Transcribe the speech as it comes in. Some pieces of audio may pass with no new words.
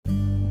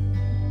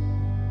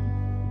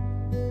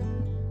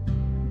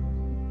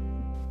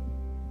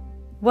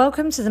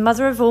Welcome to the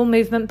Mother of All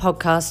Movement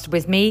podcast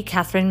with me,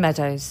 Catherine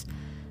Meadows.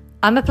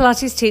 I'm a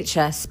Pilates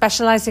teacher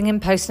specialising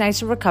in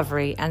postnatal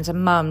recovery and a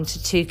mum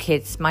to 2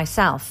 kids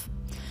myself.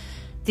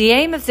 The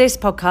aim of this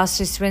podcast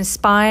is to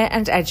inspire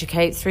and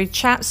educate through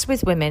chats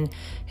with women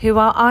who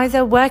are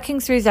either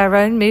working through their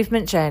own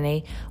movement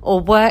journey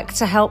or work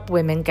to help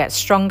women get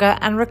stronger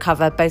and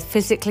recover both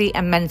physically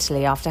and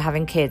mentally after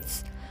having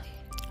kids.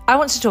 I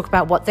want to talk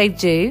about what they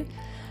do,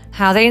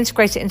 how they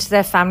integrate it into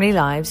their family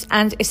lives,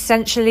 and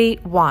essentially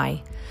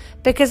why.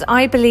 Because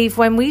I believe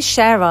when we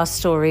share our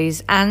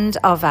stories and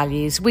our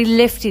values, we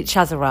lift each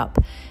other up,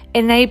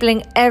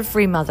 enabling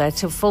every mother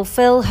to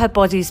fulfill her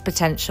body's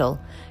potential,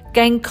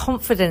 gain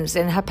confidence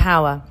in her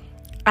power,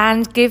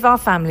 and give our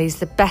families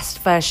the best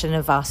version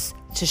of us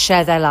to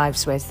share their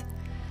lives with.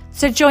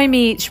 So join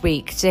me each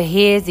week to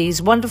hear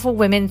these wonderful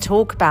women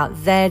talk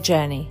about their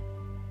journey.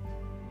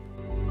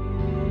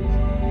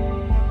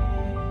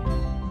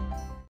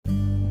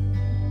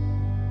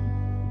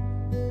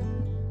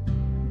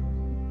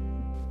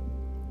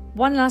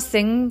 One last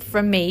thing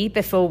from me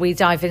before we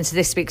dive into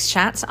this week's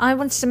chat. I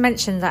wanted to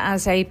mention that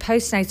as a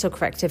postnatal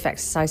corrective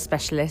exercise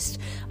specialist,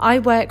 I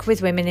work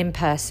with women in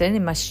person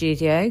in my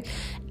studio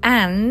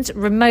and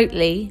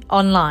remotely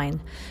online,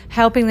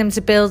 helping them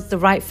to build the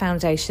right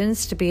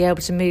foundations to be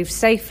able to move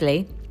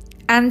safely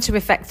and to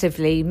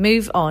effectively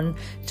move on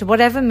to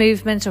whatever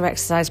movement or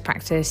exercise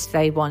practice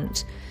they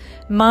want.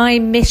 My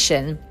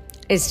mission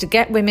is to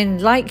get women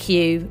like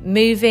you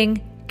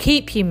moving,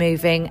 keep you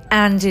moving,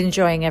 and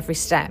enjoying every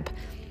step.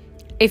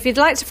 If you'd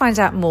like to find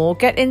out more,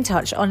 get in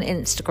touch on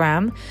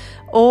Instagram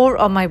or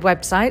on my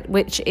website,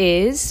 which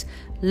is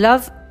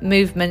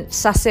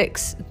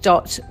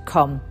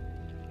lovemovementsussex.com.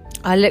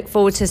 I look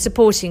forward to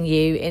supporting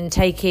you in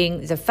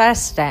taking the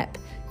first step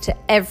to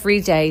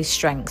everyday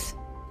strength.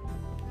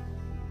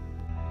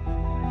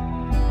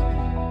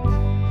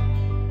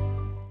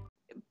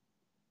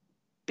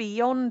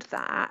 Beyond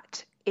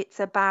that, it's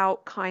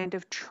about kind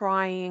of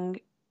trying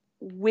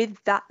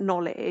with that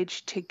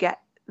knowledge to get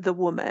the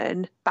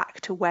woman back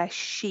to where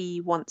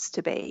she wants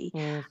to be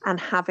and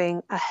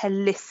having a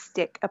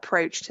holistic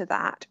approach to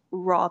that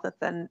rather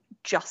than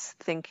just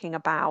thinking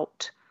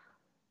about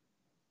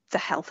the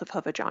health of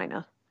her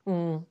vagina.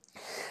 And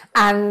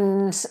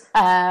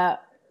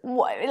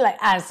like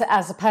as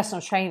a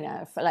personal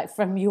trainer,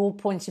 from your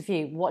point of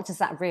view, what does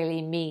that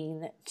really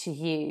mean to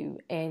you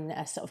in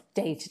a sort of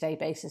day-to-day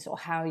basis, or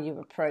how you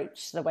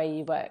approach the way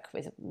you work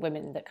with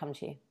women that come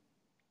to you?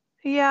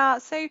 Yeah,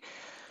 so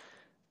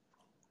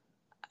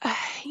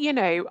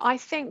I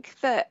think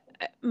that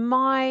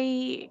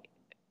my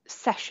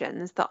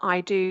sessions that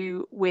I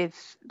do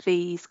with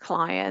these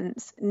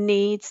clients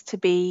needs to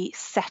be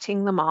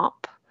setting them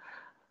up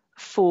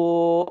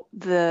for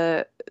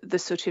the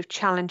sort of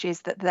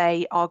challenges that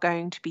they are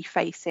going to be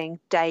facing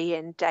day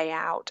in, day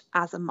out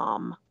as a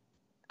mum.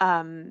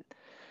 There's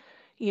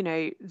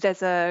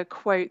a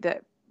quote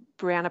that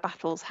Brianna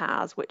Battles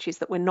has, which is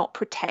that we're not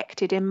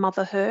protected in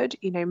motherhood.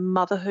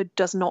 Motherhood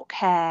does not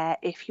care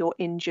if you're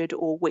injured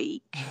or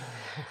weak.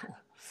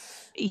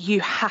 You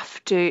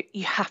have to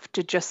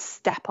just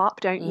step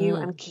up, don't you,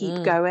 and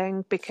keep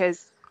going,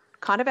 because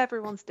kind of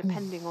everyone's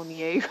depending on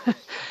you.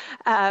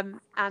 And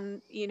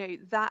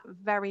that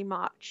very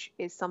much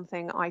is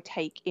something I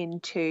take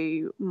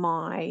into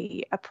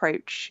my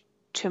approach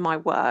to my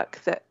work,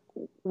 that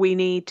we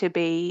need to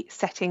be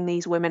setting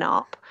these women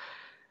up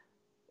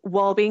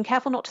while being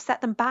careful not to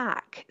set them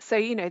back. So,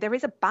 there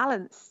is a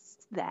balance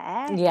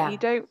there. Yeah.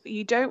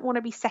 You don't want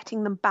to be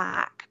setting them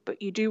back,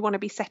 but you do want to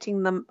be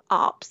setting them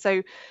up.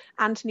 So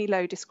Anthony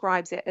Lowe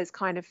describes it as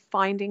kind of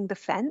finding the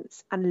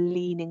fence and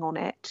leaning on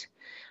it.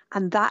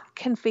 And that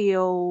can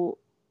feel,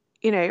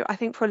 I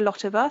think for a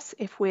lot of us,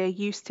 if we're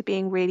used to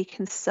being really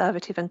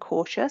conservative and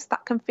cautious,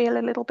 that can feel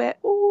a little bit,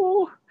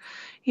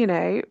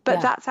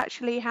 that's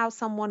actually how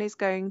someone is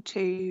going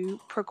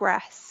to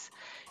progress.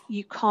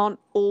 You can't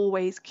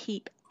always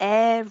keep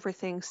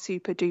everything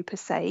super duper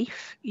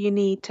safe. You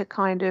need to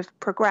kind of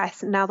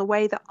progress. Now, the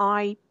way that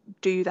I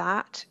do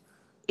that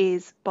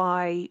is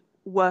by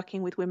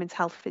working with women's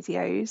health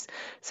physios,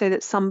 so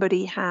that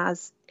somebody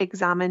has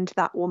examined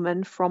that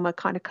woman from a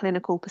kind of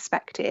clinical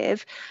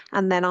perspective,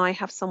 and then I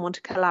have someone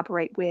to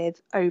collaborate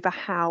with over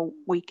how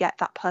we get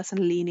that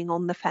person leaning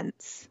on the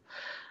fence.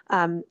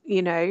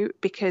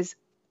 Because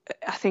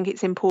I think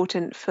it's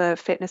important for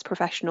fitness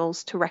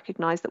professionals to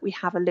recognise that we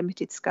have a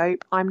limited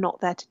scope. I'm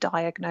not there to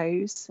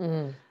diagnose.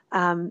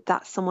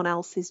 That's someone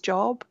else's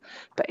job.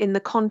 But in the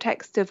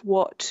context of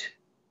what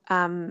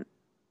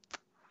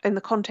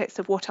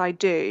I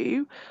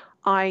do,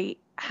 I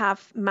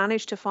have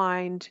managed to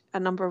find a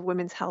number of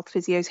women's health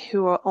physios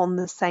who are on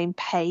the same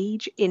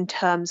page in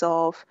terms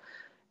of,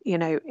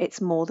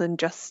 it's more than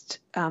just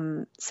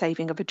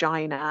saving a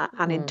vagina,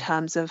 and in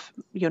terms of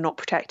you're not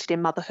protected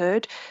in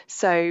motherhood.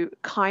 So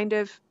kind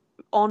of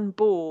on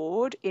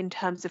board in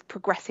terms of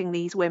progressing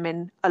these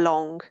women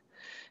along,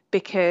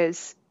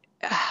 because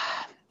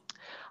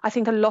I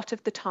think a lot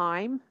of the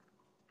time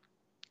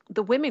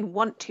the women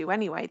want to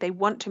anyway. They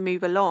want to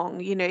move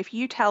along. You know, if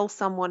you tell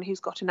someone who's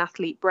got an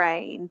athlete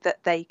brain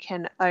that they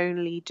can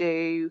only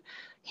do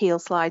heel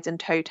slides and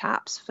toe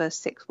taps for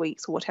 6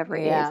 weeks or whatever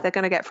it is, they're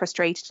going to get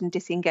frustrated and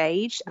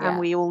disengaged. And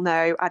we all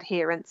know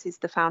adherence is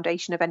the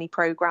foundation of any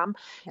program.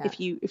 If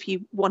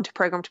you want a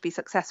program to be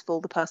successful,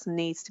 the person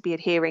needs to be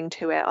adhering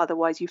to it.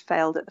 Otherwise, you've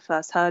failed at the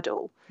first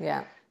hurdle.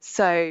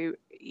 So,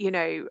 you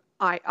know,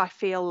 I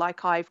feel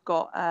like I've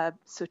got a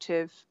sort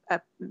of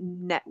a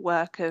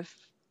network of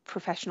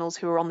professionals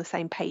who are on the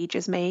same page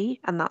as me,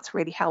 and that's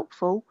really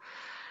helpful.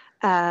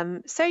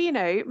 So, you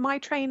know, my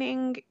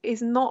training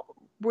is not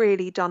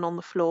really done on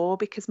the floor,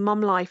 because mum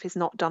life is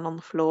not done on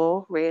the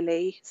floor,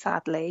 really,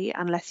 sadly,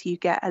 unless you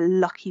get a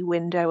lucky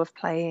window of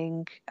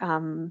playing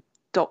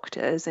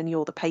doctors and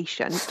you're the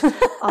patient.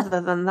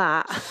 Other than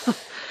that.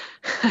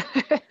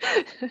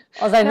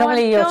 Although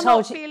normally you're told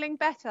not feeling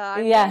better.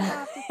 I'm going to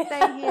have to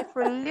stay here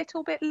for a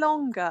little bit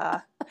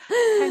longer.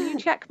 Can you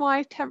check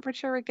my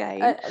temperature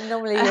again?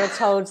 Normally you're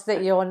told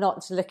that you're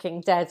not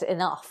looking dead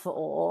enough,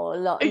 or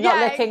not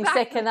looking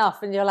sick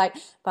enough, and you're like,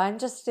 but I'm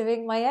just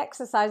doing my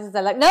exercises.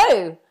 They're like,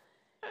 no,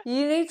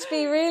 you need to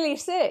be really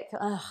sick.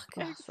 Oh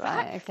gosh,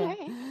 right, okay.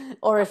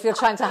 Or if you're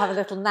trying to have a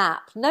little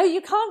nap, no, you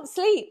can't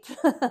sleep.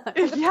 I'm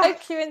going to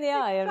poke you in the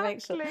eye and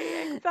make sure.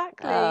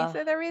 Exactly.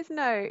 So there is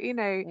no, you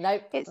know,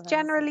 it's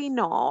generally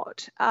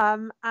not.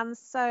 And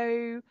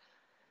so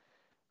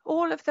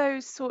all of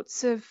those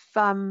sorts of,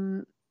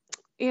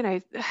 you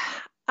know,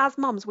 as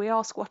mums, we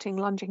are squatting,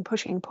 lunging,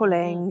 pushing,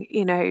 pulling,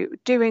 you know,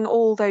 doing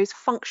all those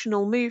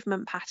functional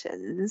movement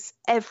patterns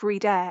every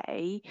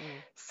day.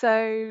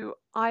 So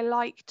I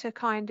like to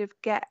kind of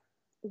get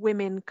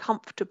women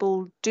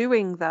comfortable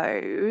doing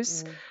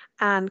those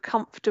and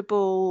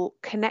comfortable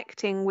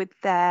connecting with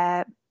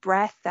their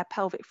breath, their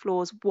pelvic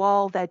floors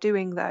while they're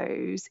doing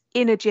those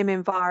in a gym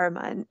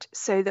environment,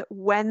 so that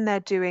when they're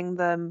doing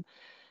them,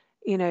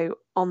 you know,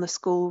 on the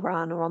school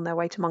run or on their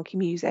way to monkey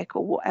music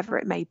or whatever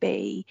it may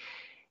be,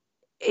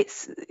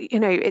 it's, you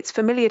know, it's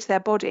familiar to their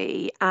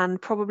body,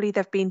 and probably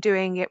they've been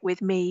doing it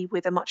with me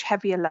with a much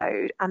heavier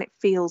load, and it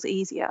feels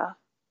easier,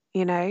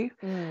 you know.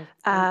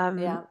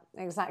 Yeah,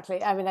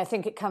 exactly. I mean, I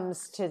think it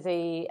comes to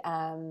the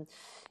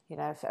you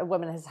know, if a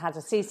woman has had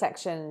a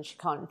C-section and she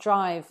can't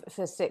drive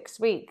for 6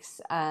 weeks,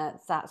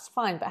 that's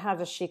fine, but how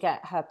does she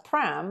get her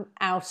pram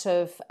out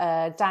of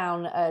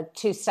down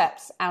 2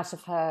 steps out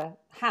of her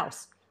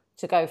house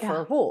to go for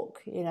a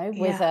walk, you know,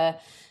 with a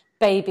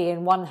baby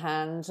in one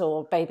hand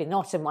or baby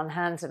not in one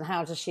hand, and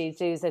how does she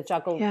do the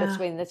juggle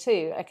between the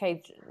two?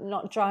 Okay,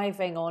 not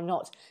driving or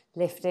not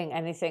lifting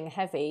anything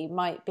heavy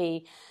might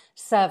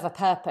serve a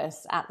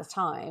purpose at the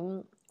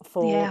time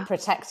for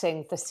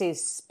protecting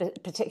the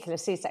particular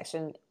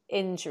C-section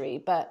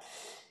injury, but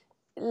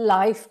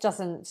life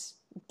doesn't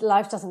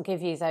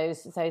give you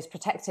those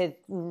protected,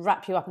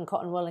 wrap you up in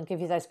cotton wool and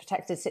give you those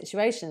protected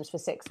situations for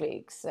 6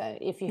 weeks.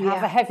 If you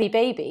have a heavy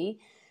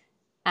baby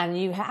and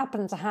you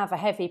happen to have a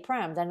heavy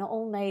pram, they're not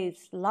all made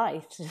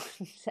light,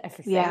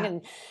 everything.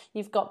 And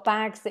you've got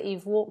bags that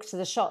you've walked to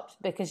the shop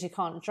because you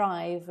can't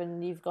drive,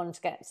 and you've gone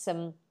to get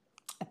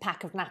a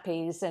pack of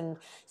nappies and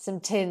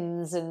some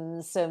tins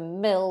and some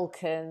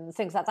milk and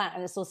things like that,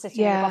 and it's all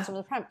sitting at the bottom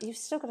of the pram. You've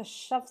still got to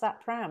shove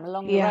that pram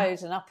along the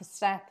road and up a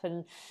step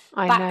and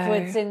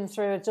backwards in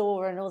through a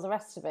door and all the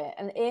rest of it.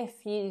 And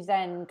if you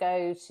then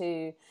go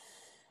to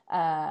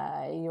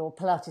your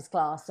Pilates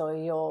class or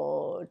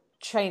your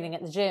training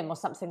at the gym or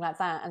something like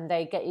that, and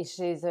they get you to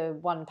do the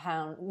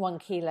 1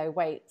 kilo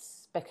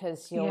weights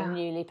because you're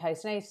newly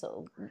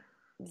postnatal,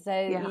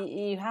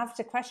 you have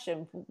to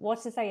question,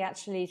 what are they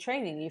actually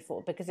training you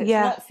for? Because it's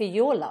not for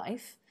your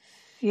life.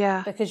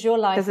 Because your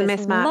life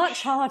is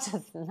much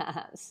harder than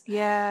that.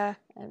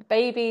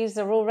 Babies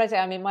are already,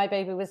 I mean, my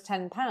baby was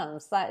 10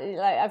 pounds. That,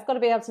 like, I've got to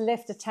be able to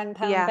lift a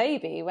 10-pound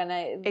baby when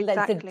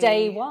the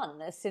day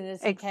one, as soon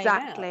as he came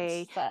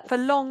out. For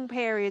long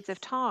periods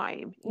of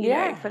time, you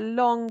know, for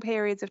long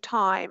periods of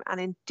time and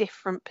in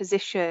different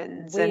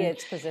positions.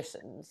 Weird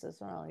positions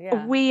as well,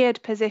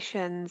 Weird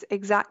positions,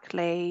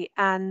 exactly.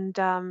 And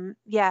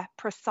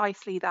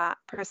precisely that.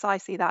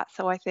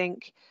 So I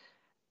think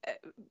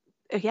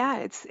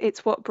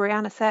it's what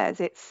Brianna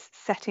says, it's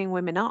setting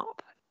women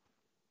up.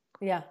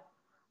 Yeah,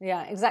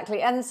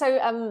 exactly. And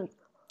so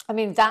I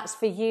mean, that's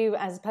for you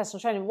as a personal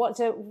trainer.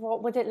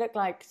 What would it look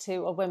like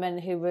to a woman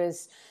who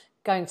was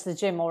going to the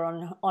gym or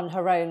on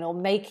her own, or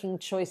making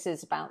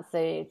choices about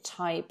the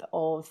type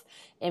of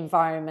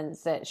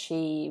environment that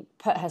she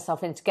put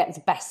herself in to get the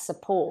best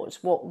support?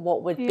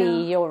 What would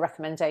be your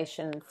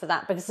recommendation for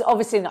that? Because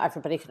obviously not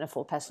everybody can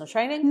afford personal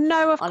training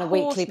on a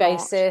weekly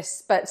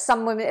basis, but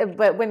some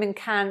women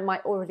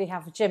might already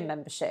have a gym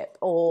membership,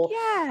 or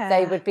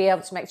they would be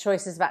able to make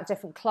choices about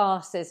different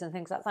classes and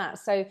things like that.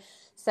 So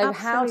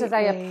how do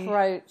they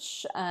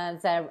approach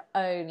their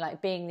own,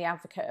 like being the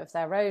advocate of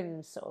their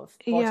own sort of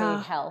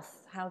body health?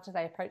 How do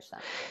they approach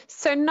that?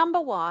 So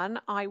number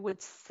one, I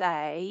would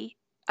say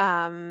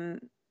go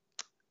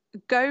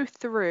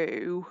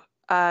through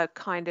a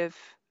kind of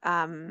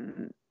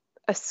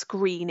a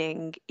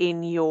screening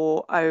in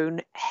your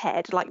own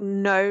head, like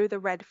know the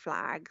red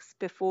flags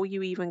before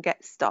you even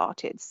get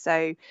started.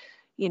 So,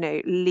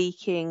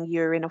 leaking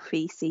urine or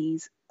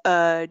feces,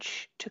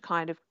 urge to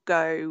kind of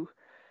go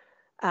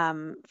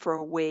for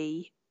a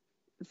wee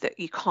that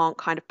you can't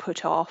kind of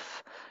put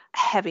off,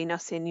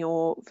 heaviness in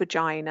your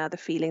vagina, the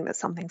feeling that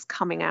something's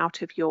coming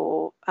out of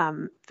your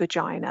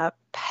vagina,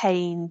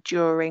 pain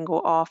during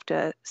or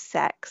after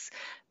sex,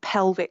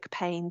 pelvic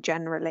pain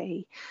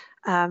generally,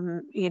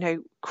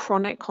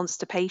 chronic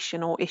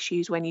constipation or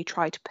issues when you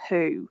try to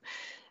poo.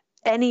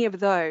 Any of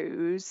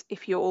those,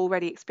 if you're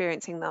already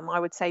experiencing them, I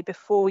would say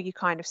before you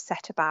kind of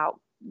set about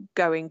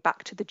going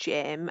back to the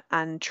gym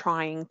and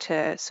trying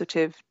to sort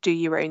of do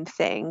your own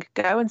thing,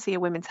 go and see a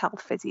women's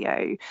health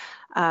physio.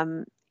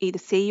 Either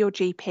see your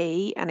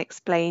GP and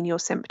explain your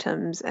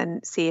symptoms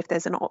and see if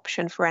there's an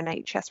option for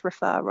NHS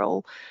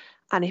referral.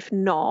 And if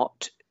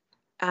not,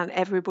 and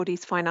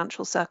everybody's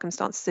financial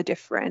circumstances are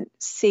different,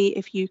 see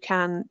if you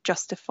can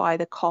justify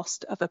the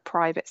cost of a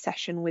private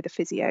session with a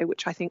physio,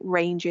 which I think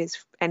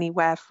ranges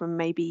anywhere from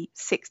maybe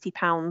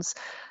 £60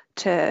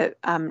 to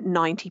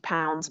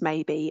 £90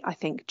 maybe, I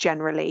think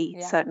generally,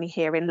 certainly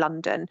here in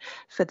London,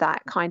 for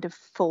that kind of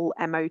full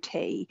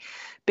MOT,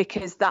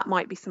 because that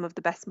might be some of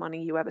the best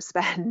money you ever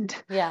spend.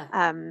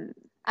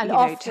 And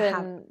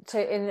often,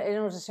 in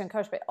order to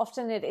encourage it,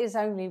 often it is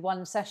only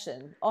one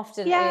session.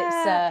 Often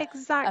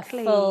it's a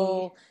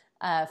full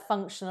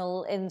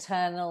functional,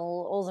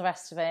 internal, all the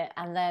rest of it.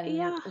 And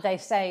then they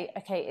say,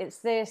 okay, it's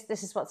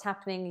this is what's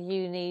happening.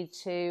 You need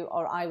to,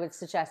 or I would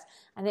suggest.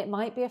 And it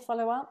might be a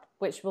follow-up,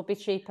 which will be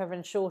cheaper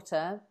and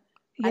shorter.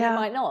 And it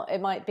might not.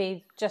 It might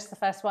be just the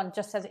first one,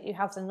 just so that you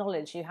have the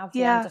knowledge, you have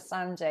the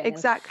understanding.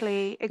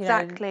 Exactly.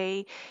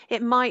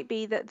 It might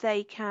be that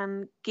they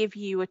can give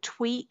you a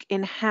tweak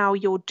in how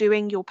you're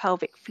doing your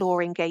pelvic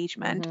floor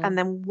engagement. And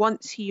then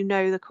once you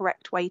know the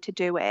correct way to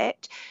do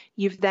it,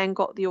 you've then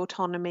got the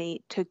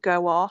autonomy to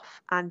go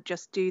off and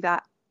just do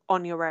that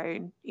on your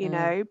own,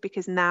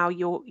 because now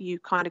you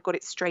kind of got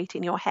it straight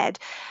in your head.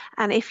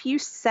 And if you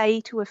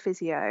say to a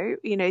physio,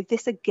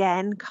 this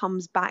again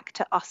comes back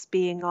to us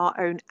being our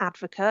own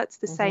advocates,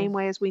 the same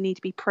way as we need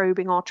to be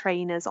probing our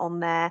trainers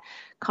on their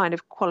kind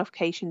of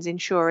qualifications,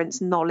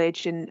 insurance,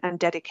 knowledge and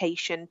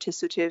dedication to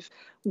sort of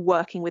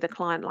working with a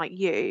client like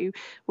you.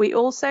 We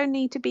also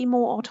need to be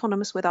more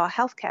autonomous with our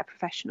healthcare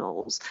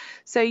professionals.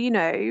 So,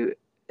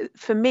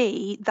 for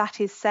me,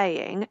 that is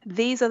saying,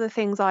 these are the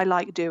things I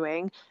like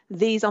doing.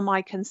 These are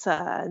my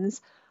concerns.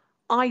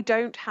 I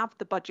don't have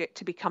the budget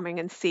to be coming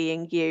and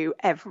seeing you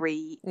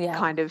every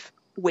kind of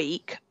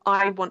week.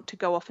 I want to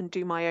go off and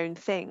do my own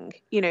thing,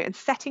 and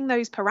setting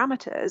those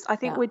parameters. I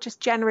think we're just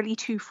generally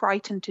too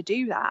frightened to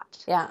do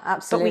that. Yeah,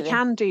 absolutely. But we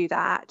can do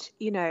that.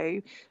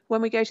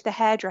 When we go to the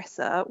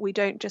hairdresser, we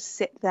don't just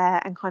sit there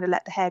and kind of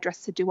let the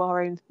hairdresser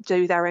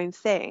do their own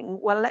thing.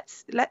 Well,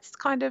 let's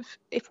kind of,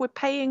 if we're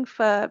paying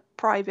for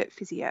private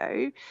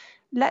physio,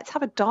 let's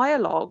have a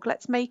dialogue.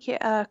 Let's make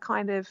it a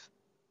kind of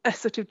a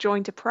sort of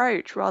joint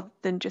approach, rather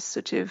than just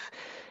sort of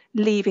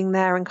leaving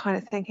there and kind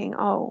of thinking,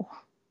 oh,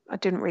 I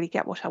didn't really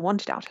get what I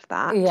wanted out of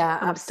that. Yeah,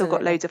 and I've still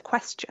got loads of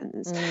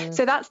questions.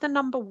 So that's the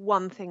number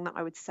one thing that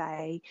I would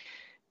say.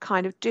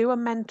 Kind of do a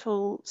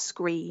mental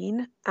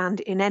screen, and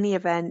in any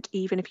event,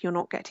 even if you're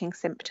not getting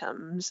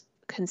symptoms,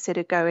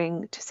 consider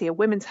going to see a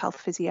women's health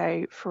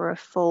physio for a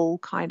full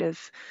kind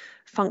of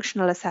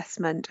functional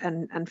assessment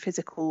and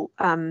physical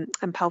and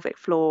pelvic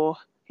floor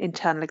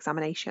internal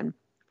examination.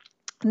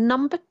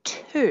 Number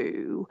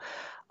two,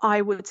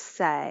 I would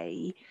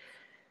say,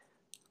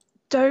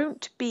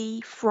 don't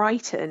be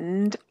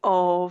frightened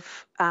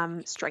of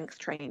strength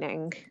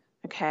training,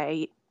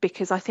 okay?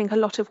 Because I think a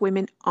lot of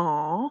women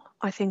are.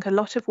 I think a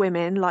lot of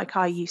women, like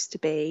I used to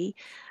be,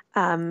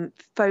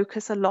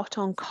 focus a lot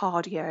on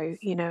cardio,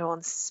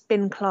 on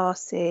spin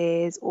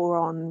classes or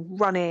on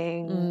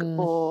running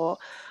or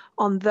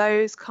on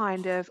those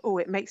kind of,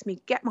 it makes me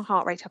get my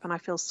heart rate up and I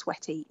feel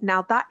sweaty.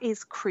 Now, that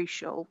is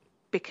crucial,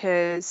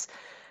 because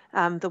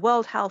the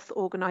World Health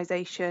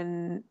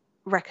Organization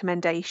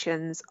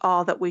recommendations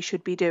are that we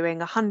should be doing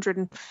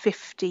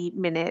 150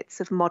 minutes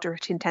of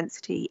moderate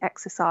intensity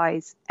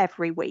exercise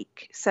every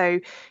week. So,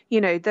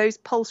 those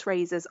pulse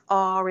raisers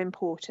are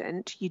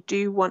important. You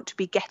do want to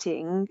be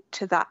getting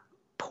to that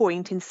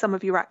point in some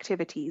of your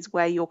activities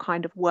where you're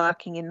kind of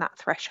working in that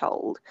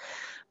threshold.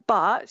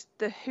 But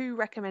the WHO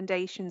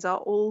recommendations are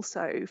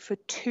also for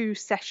 2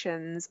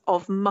 sessions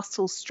of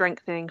muscle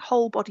strengthening,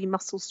 whole body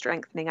muscle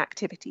strengthening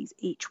activities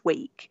each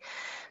week.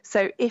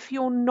 So if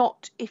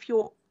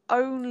you're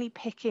only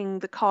picking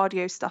the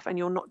cardio stuff and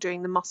you're not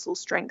doing the muscle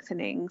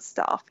strengthening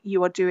stuff,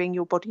 you are doing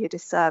your body a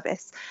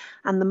disservice.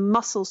 And the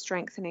muscle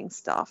strengthening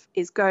stuff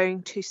is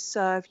going to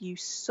serve you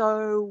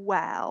so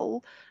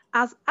well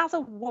as a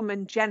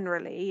woman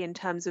generally in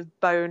terms of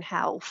bone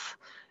health.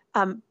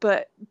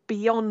 But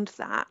beyond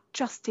that,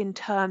 just in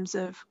terms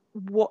of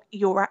what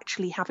you're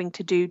actually having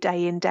to do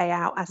day in, day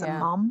out as a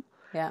mum.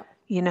 Yeah.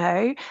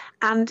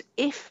 And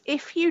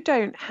if you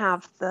don't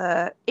have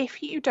the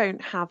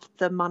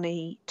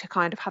money to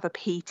kind of have a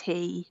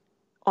PT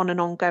on an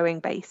ongoing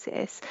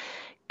basis,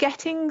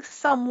 getting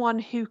someone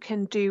who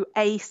can do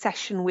a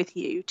session with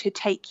you to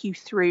take you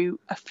through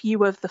a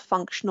few of the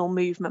functional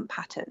movement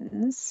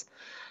patterns,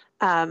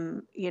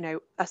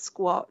 a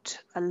squat,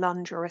 a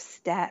lunge or a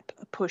step,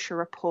 a push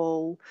or a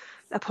pull,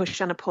 a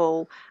push and a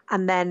pull,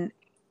 and then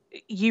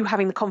you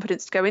having the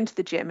confidence to go into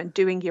the gym and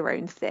doing your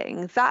own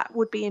thing, that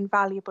would be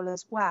invaluable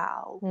as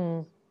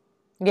well.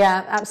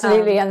 Yeah,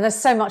 absolutely. And there's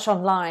so much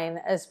online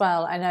as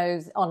well. I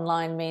know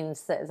online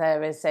means that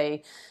there is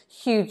a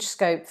huge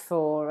scope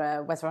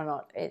for whether or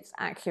not it's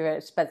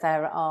accurate, but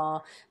I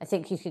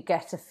think you could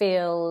get a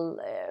feel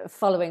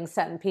following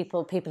certain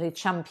people who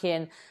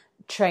champion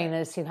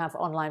trainers who have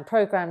online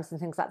programs and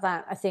things like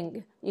that. I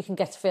think you can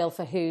get a feel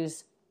for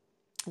who's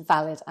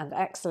valid and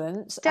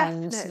excellent.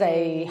 Definitely. And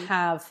they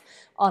have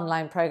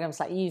online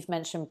programs like you've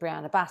mentioned,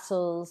 Brianna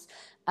Battles,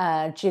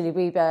 Julie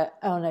Weber.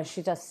 Oh no,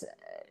 she does.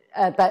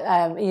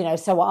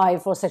 So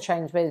I've also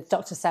trained with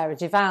Dr. Sarah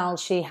Duval.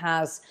 She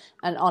has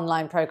an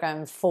online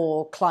program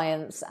for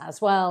clients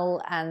as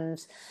well.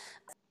 And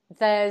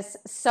there's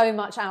so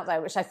much out there,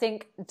 which I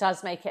think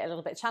does make it a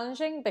little bit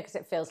challenging because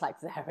it feels like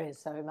there is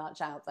so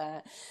much out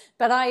there.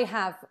 But I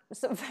have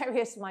sort of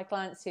various of my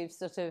clients who've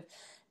sort of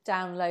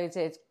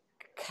downloaded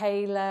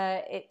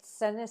Kayla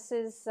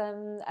Itzenis's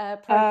program.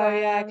 Oh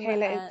yeah,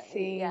 Kayla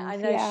Itze. Yeah, I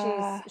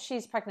know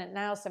she's pregnant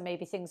now, so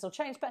maybe things will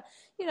change. But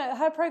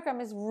her program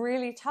is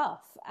really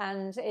tough,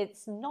 and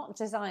it's not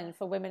designed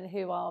for women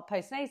who are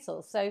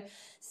postnatal. So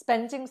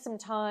spending some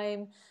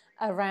time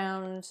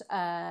around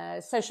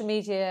social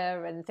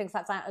media and things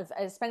like that,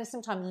 spending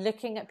some time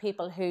looking at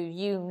people who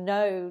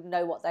know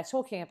what they're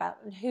talking about,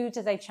 and who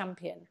do they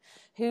champion,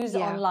 whose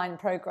online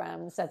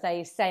programs are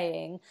they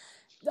saying,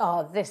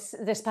 oh,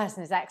 this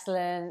person is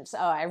excellent. Oh,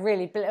 I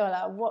really,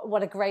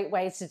 what a great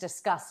way to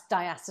discuss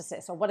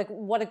diastasis, or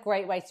what a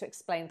great way to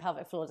explain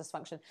pelvic floor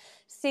dysfunction.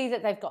 See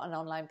that they've got an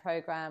online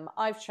program.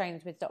 I've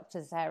trained with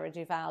Dr. Sarah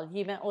Duval.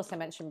 You also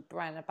mentioned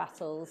Brianna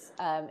Battles,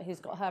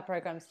 who's got her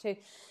programs too.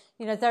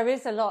 There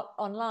is a lot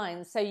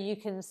online, so you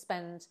can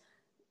spend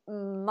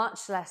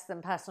much less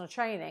than personal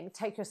training.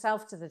 Take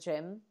yourself to the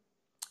gym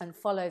and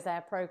follow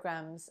their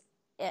programs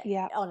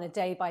on a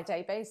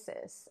day-by-day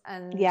basis.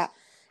 And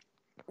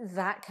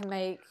that can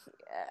make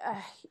a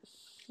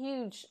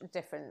huge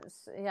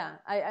difference. Yeah,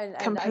 I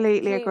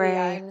completely agree.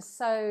 I'm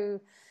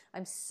so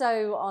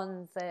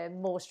on the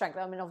more strength.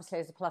 I mean, obviously,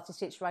 as a Pilates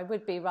teacher, I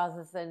would be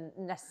rather than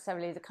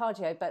necessarily the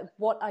cardio. But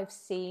what I've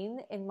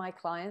seen in my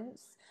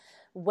clients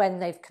when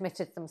they've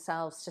committed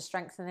themselves to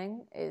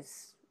strengthening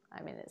is,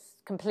 it's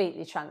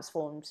completely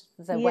transformed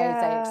the way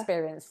they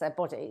experience their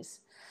bodies.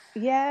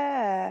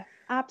 Yeah,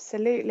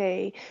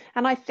 absolutely.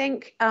 And I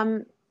think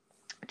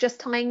just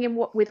tying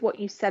in with what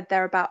you said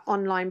there about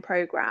online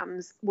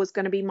programs was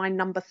going to be my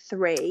number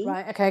 3.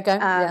 Right. Okay.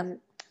 Go.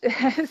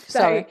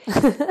 Sorry.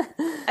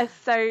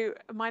 So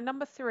my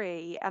number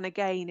 3, and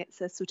again, it's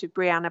a sort of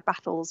Brianna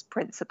Battles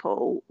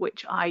principle,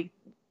 which I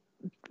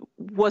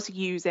was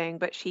using,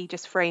 but she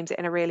just frames it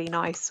in a really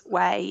nice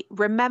way.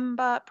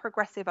 Remember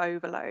progressive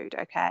overload.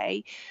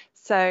 Okay.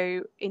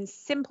 So in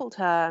simple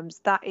terms,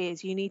 that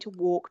is, you need to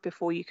walk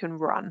before you can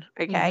run.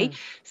 Okay. Mm-hmm.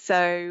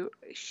 So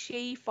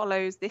she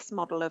follows this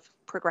model of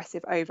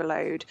progressive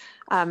overload.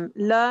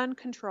 Learn,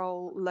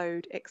 control,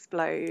 load,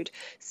 explode.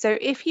 So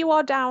if you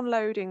are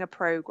downloading a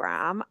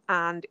program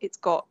and it's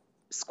got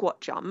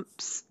squat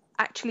jumps,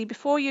 actually,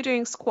 before you're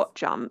doing squat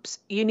jumps,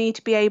 you need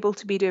to be able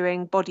to be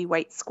doing body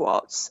weight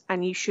squats,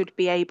 and you should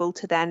be able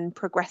to then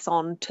progress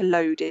on to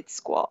loaded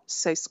squats.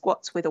 So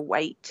squats with a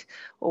weight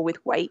or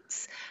with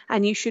weights,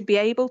 and you should be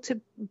able to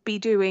be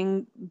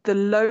doing the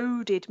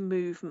loaded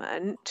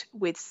movement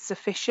with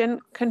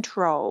sufficient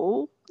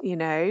control,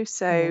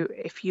 so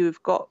if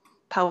you've got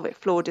pelvic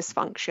floor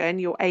dysfunction,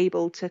 you're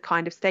able to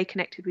kind of stay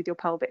connected with your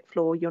pelvic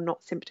floor, you're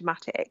not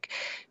symptomatic,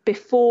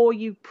 before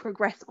you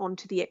progress on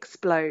to the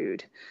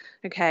explode.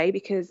 Okay,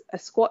 because a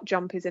squat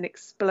jump is an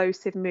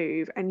explosive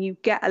move, and you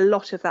get a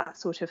lot of that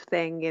sort of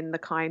thing in the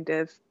kind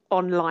of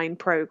online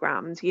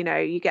programs. You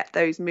get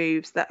those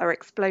moves that are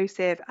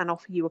explosive and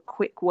offer you a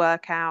quick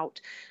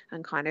workout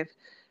and kind of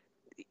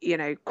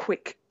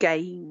quick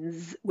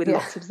gains with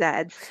lots of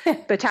Zs.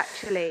 But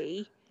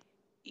actually,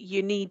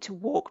 you need to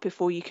walk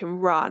before you can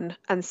run.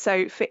 And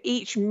so for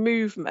each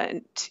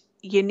movement,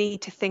 you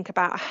need to think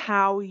about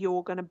how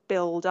you're going to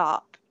build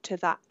up to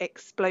that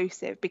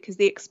explosive, because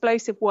the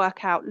explosive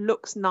workout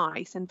looks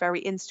nice and very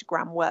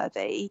Instagram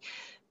worthy,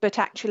 but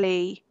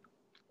actually,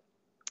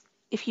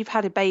 if you've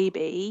had a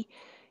baby,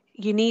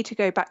 you do need to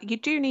go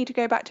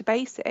back to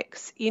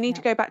basics. You need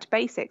to go back to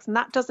basics, and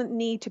that doesn't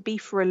need to be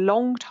for a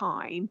long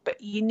time,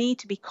 but you need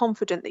to be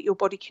confident that your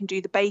body can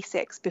do the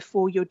basics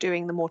before you're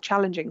doing the more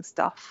challenging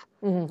stuff.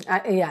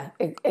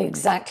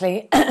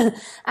 Exactly. And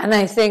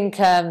I think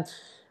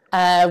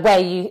where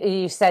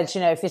you said,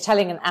 if you're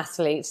telling an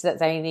athlete that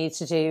they need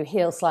to do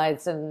heel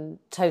slides and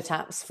toe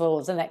taps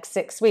for the next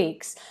 6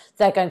 weeks,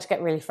 they're going to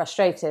get really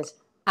frustrated.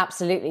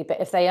 Absolutely. But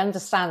if they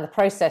understand the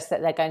process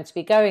that they're going to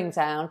be going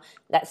down,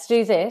 let's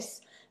do this,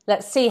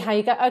 let's see how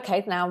you go.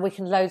 Okay, now we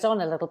can load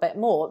on a little bit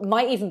more. It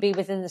might even be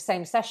within the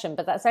same session,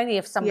 but that's only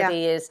if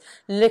somebody is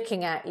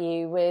looking at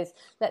you with,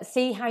 let's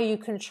see how you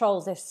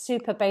control this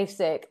super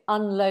basic,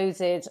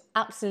 unloaded,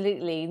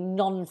 absolutely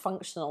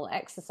non-functional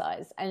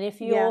exercise. And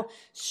if you're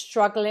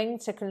struggling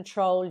to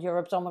control your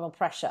abdominal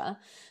pressure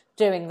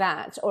doing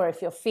that, or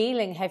if you're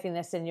feeling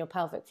heaviness in your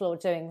pelvic floor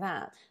doing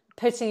that,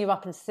 putting you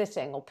up and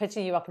sitting or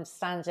putting you up and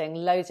standing,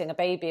 loading a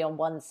baby on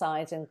one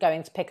side and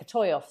going to pick a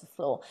toy off the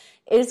floor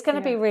is going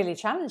to be really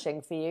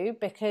challenging for you,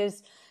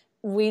 because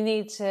we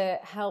need to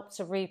help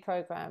to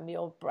reprogram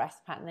your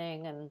breath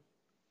patterning and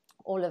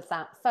all of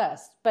that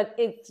first. But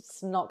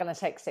it's not going to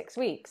take 6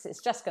 weeks.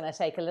 It's just going to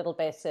take a little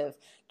bit of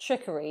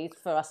trickery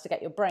for us to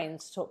get your brain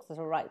to talk to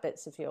the right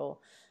bits of your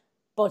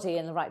body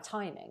in the right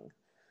timing.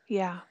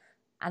 Yeah.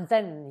 And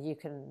then you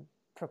can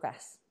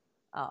progress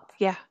up.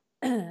 Yeah.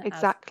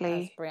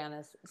 Exactly. As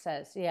Brianna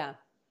says. Yeah.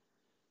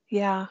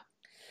 Yeah.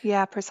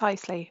 Yeah,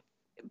 precisely.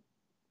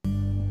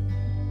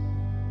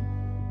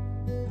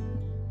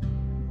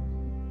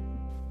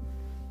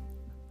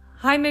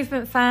 Hi,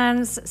 movement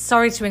fans.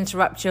 Sorry to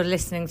interrupt your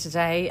listening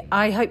today.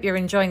 I hope you're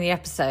enjoying the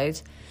episode.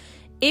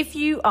 If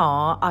you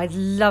are, I'd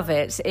love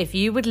it if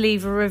you would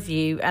leave a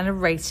review and a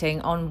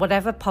rating on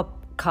whatever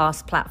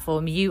podcast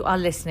platform you are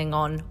listening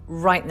on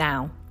right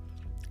now.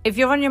 If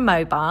you're on your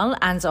mobile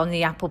and on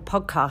the Apple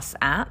Podcasts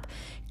app,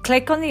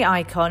 click on the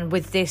icon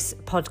with this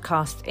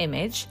podcast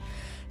image,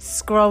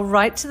 scroll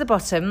right to the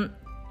bottom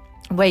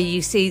where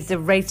you see the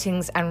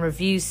ratings and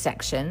reviews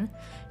section,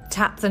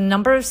 tap the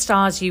number of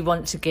stars you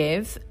want to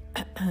give,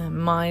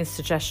 my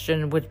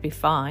suggestion would be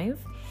 5,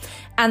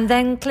 and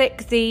then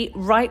click the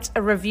write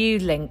a review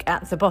link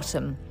at the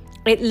bottom.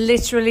 It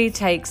literally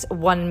takes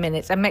 1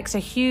 minute and makes a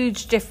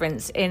huge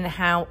difference in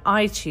how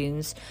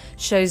iTunes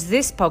shows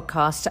this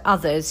podcast to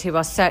others who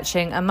are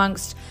searching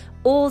amongst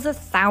all the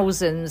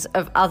thousands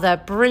of other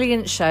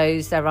brilliant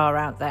shows there are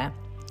out there.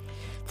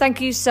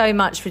 Thank you so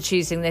much for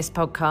choosing this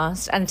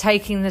podcast and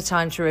taking the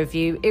time to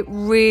review. It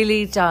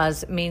really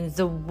does mean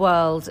the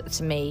world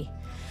to me.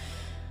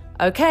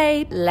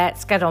 Okay,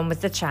 let's get on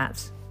with the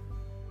chat.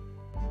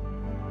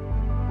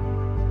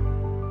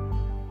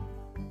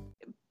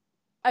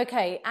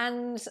 Okay,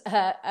 and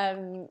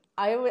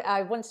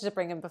I wanted to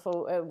bring in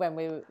before when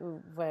we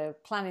were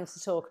planning to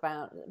talk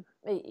about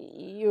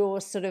your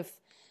sort of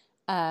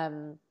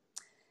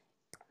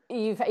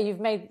you've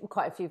made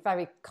quite a few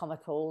very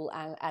comical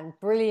and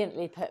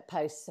brilliantly put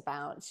posts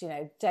about,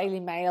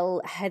 Daily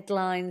Mail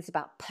headlines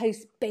about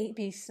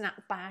post-baby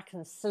snapback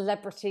and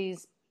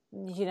celebrities,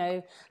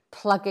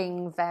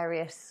 plugging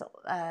various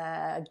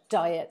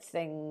diet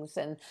things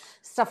and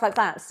stuff like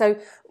that. So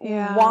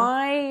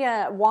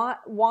why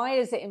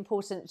is it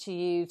important to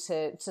you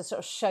to sort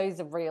of show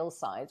the real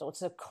side or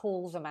to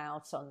call them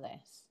out on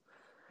this?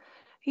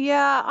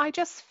 Yeah, I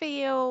just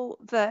feel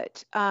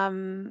that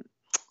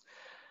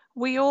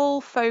we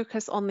all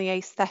focus on the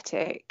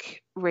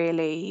aesthetic,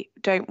 really,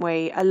 don't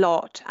we? A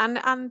lot.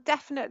 And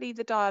definitely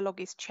the dialogue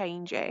is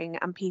changing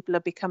and people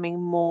are becoming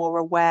more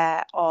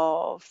aware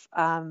of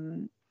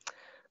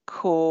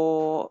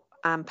core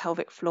and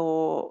pelvic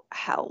floor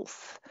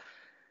health.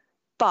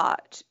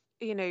 But,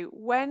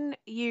 when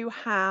you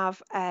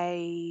have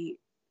a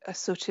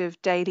sort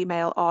of Daily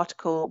Mail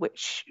article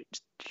which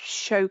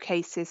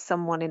showcases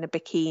someone in a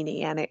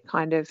bikini and it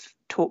kind of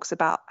talks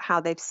about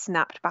how they've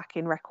snapped back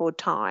in record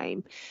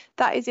time,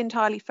 that is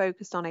entirely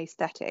focused on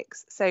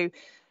aesthetics. So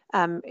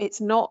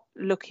it's not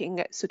looking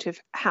at sort of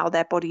how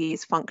their body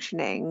is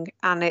functioning,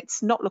 and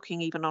it's not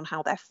looking even on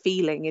how they're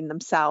feeling in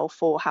themselves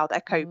or how they're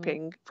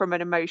coping from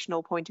an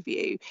emotional point of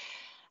view.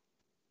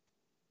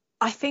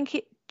 I think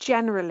it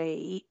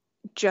generally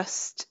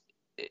just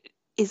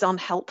is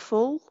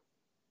unhelpful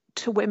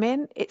to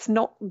women. It's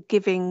not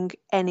giving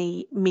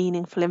any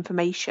meaningful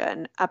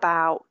information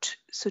about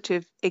sort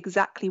of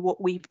exactly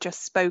what we've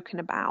just spoken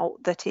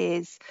about, that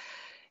is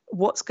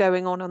what's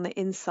going on the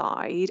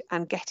inside,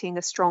 and getting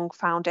a strong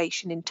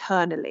foundation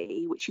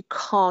internally, which you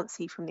can't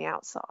see from the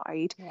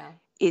outside,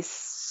 is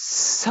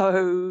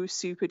so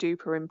super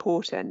duper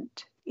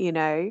important,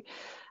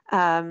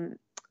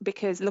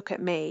 because look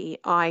at me,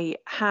 I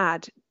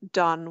had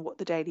done what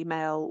the Daily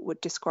Mail would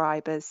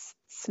describe as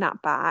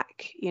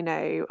snapback.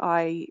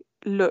 I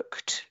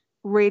looked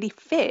really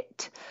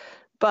fit,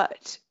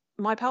 but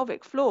my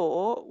pelvic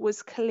floor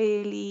was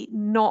clearly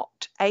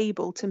not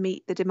able to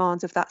meet the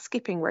demands of that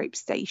skipping rope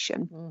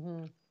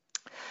station.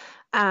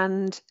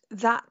 And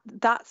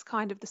that's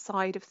kind of the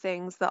side of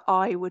things that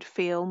I would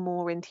feel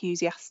more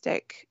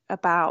enthusiastic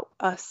about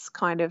us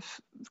kind of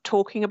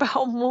talking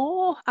about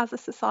more as a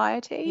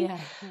society,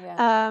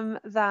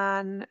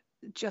 than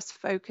just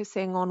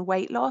focusing on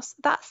weight loss.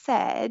 That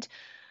said,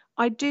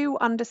 I do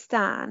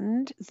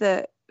understand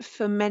that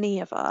for many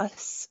of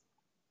us,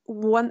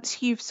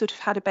 once you've sort of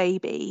had a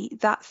baby,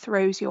 that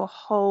throws your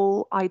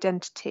whole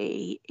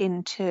identity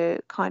into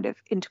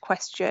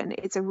question.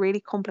 It's a really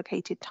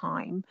complicated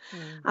time.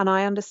 And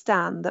I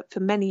understand that for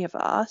many of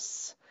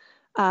us,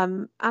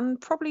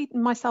 and probably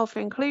myself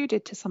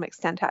included to some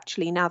extent,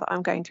 actually, now that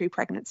I'm going through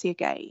pregnancy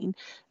again,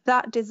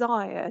 that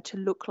desire to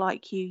look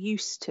like you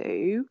used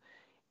to,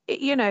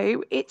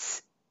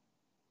 it's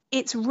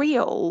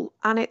real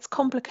and it's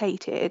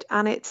complicated,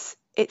 and it's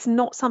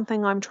not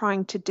something I'm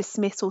trying to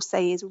dismiss or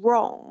say is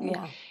wrong.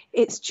 Yeah.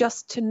 It's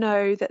just to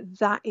know that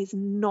that is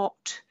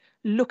not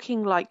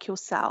looking like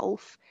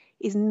yourself,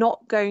 is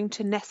not going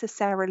to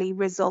necessarily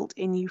result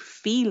in you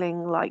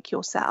feeling like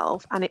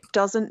yourself. And it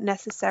doesn't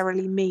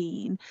necessarily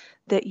mean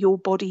that your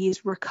body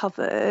is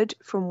recovered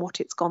from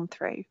what it's gone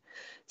through.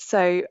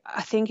 So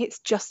I think it's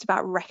just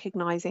about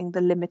recognizing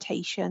the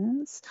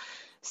limitations.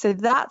 So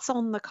that's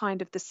on the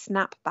kind of the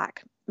snapback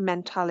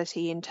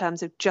mentality, in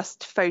terms of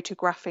just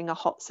photographing a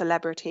hot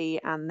celebrity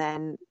and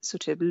then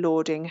sort of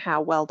lauding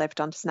how well they've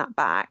done to snap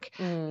back.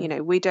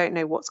 We don't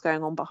know what's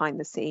going on behind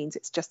the scenes.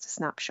 It's just a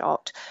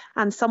snapshot.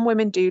 And some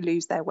women do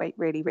lose their weight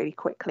really, really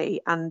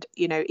quickly. And,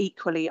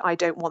 equally, I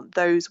don't want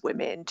those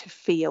women to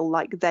feel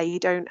like they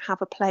don't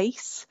have a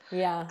place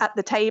at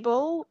the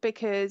table,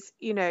 because,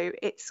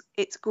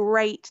 it's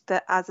great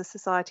that as a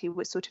society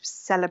we're sort of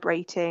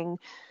celebrating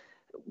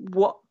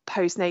what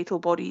postnatal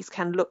bodies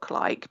can look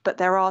like, but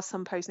there are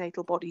some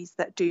postnatal bodies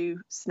that do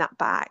snap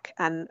back,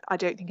 and I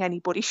don't think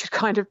anybody should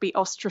kind of be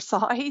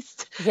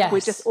ostracized. Yes.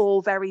 We're just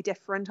all very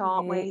different,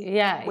 aren't we?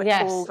 Yeah. We're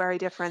all very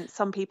different.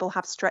 Some people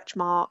have stretch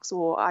marks,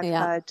 or I've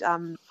heard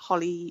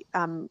Holly,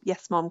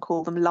 Yes Mom,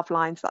 call them love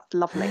lines. That's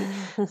lovely.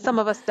 Some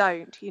of us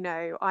don't.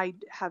 I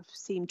have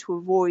seemed to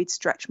avoid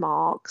stretch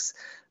marks,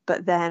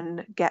 but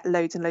then get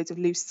loads and loads of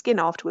loose skin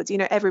afterwards.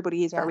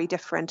 Everybody is very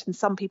different, and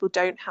some people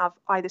don't have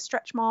either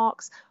stretch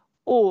marks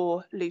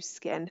or loose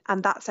skin,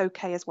 and that's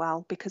okay as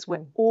well, because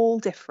we're all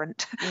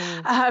different.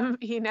 But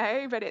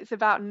it's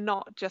about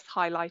not just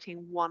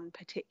highlighting one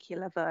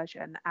particular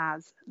version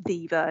as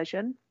the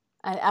version,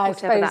 and I whatever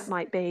suppose that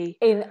might be.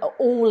 In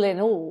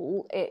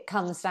all, it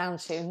comes down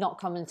to not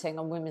commenting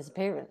on women's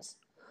appearance.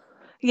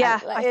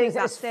 I think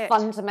that's it.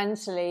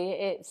 Fundamentally,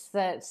 it's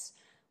that.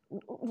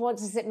 What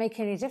does it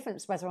make any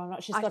difference whether or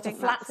not she's got a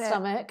flat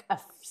stomach, a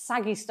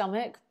saggy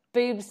stomach,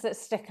 boobs that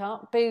stick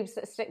up, boobs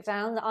that stick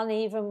down, the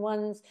uneven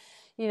ones,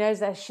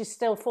 that she's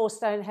still 4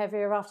 stone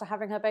heavier after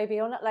having her baby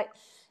or not?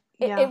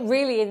 It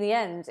really, in the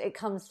end, it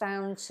comes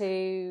down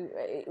to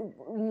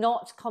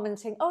not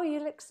commenting, oh,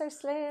 you look so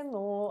slim,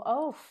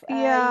 or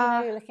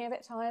you're looking a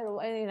bit tired,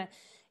 or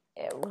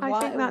I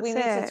think that's we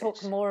need to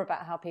talk more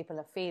about how people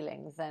are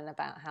feeling than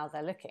about how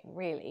they're looking,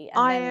 really. And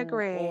I then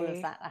agree. All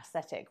of that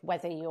aesthetic,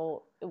 whether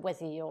you're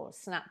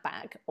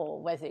snapback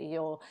or whether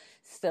you're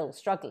still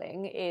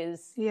struggling,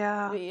 is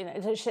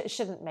it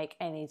shouldn't make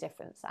any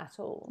difference at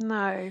all.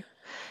 No,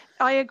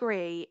 I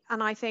agree.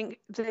 And I think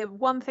the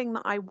one thing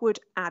that I would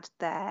add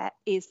there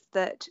is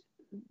that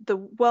the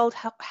World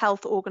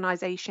Health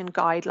Organization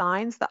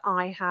guidelines that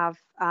I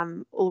have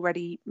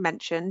already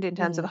mentioned, in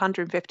terms of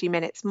 150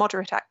 minutes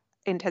moderate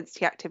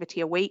intensity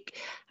activity a week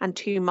and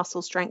 2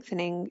 muscle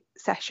strengthening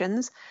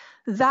sessions,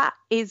 that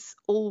is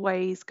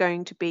always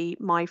going to be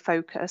my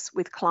focus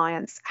with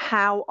clients.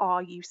 How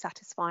are you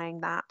satisfying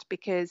that?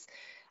 Because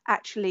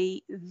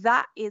actually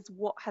that is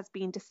what has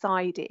been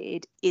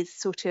decided is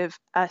sort of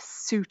a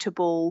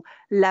suitable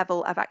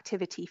level of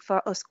activity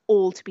for us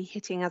all to be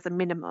hitting as a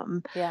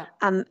minimum.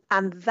 And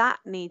that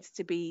needs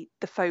to be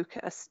the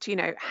focus.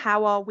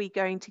 How are we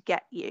going to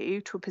get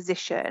you to a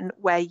position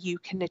where you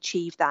can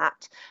achieve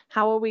that?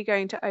 How are we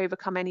going to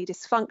overcome any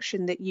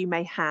dysfunction that you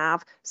may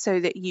have so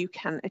that you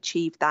can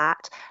achieve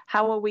that?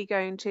 How are we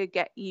going to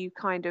get you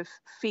kind of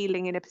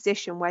feeling in a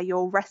position where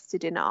you're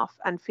rested enough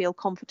and feel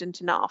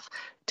confident enough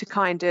to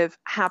kind of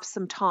have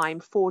some time,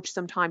 forge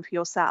some time for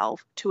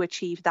yourself to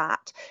achieve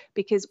that?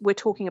 Because we're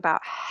talking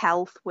about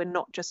health. We're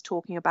not just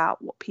talking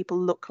about what people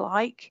look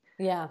like.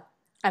 Yeah.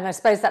 And I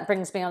suppose that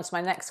brings me on to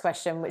my next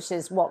question, which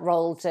is, what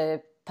role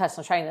do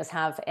personal trainers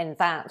have in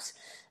that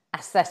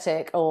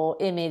aesthetic or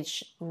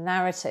image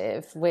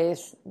narrative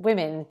with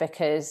women?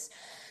 Because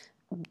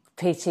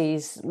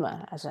PTs,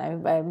 I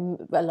don't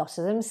know, a lot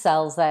of them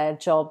sells their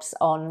jobs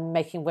on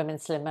making women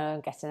slimmer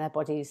and getting their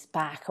bodies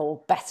back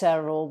or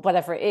better or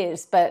whatever it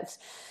is. But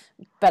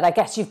I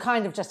guess you've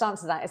kind of just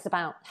answered that. It's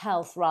about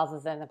health rather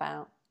than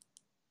about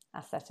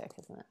aesthetic,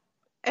 isn't it?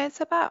 I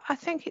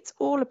think it is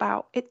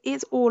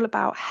all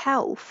about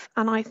health.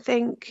 And I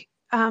think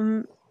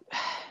the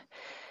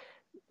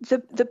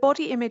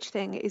body image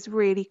thing is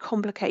really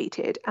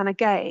complicated, and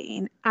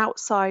again,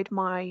 outside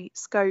my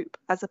scope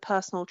as a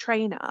personal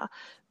trainer.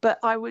 But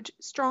I would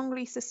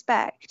strongly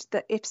suspect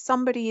that if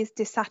somebody is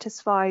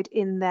dissatisfied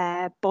in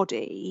their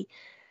body,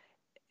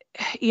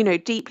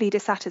 deeply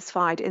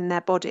dissatisfied in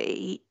their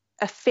body,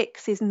 a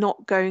fix is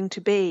not going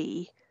to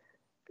be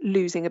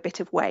losing a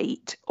bit of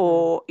weight,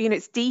 or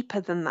it's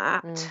deeper than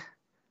that.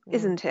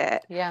 Isn't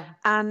it? Yeah.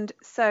 And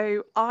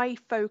so I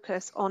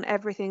focus on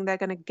everything they're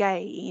going to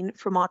gain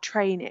from our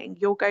training.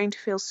 You're going to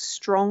feel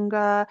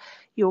stronger.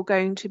 You're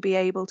going to be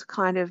able to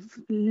kind of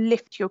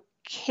lift your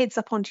kids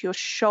up onto your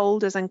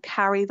shoulders and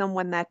carry them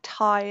when they're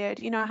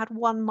tired. I had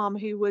one mum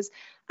who was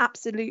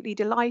absolutely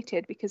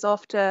delighted because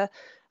after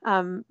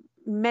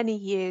many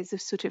years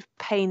of sort of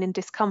pain and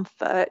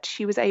discomfort,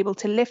 she was able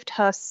to lift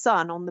her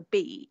son on the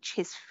beach.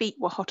 His feet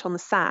were hot on the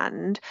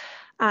sand,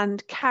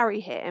 and carry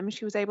him.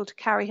 She was able to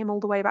carry him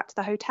all the way back to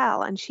the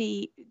hotel. And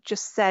she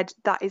just said,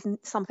 that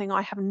isn't something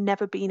I have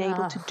never been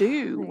able to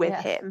do with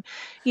him.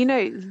 You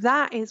know,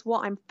 that is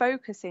what I'm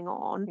focusing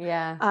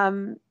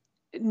on.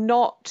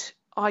 Not,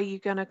 are you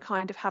going to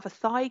kind of have a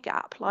thigh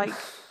gap? Like,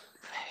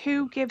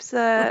 who gives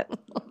a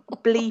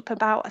bleep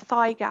about a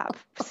thigh gap?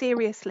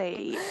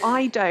 Seriously,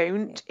 I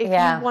don't. If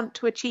you want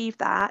to achieve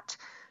that,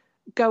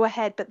 go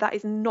ahead, but that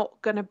is not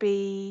going to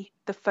be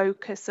the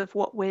focus of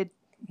what we're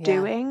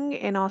doing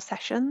in our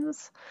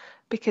sessions,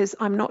 because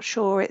I'm not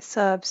sure it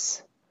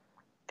serves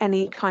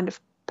any kind of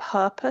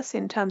purpose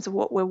in terms of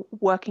what we're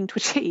working to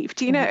achieve.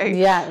 Do you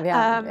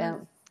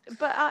know?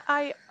 But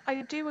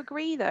I do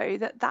agree, though,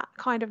 that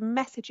kind of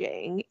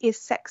messaging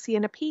is sexy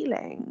and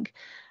appealing,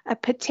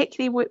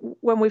 particularly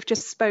when we've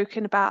just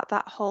spoken about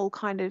that whole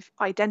kind of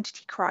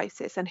identity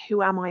crisis and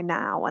who am I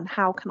now and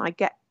how can I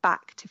get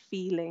back to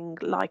feeling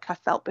like I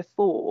felt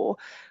before.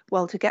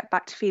 Well, to get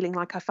back to feeling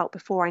like I felt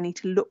before, I need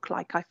to look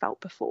like I felt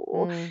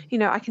before. You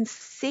know, I can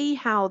see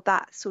how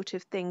that sort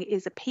of thing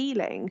is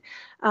appealing.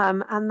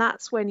 And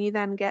that's when you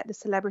then get the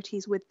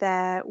celebrities with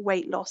their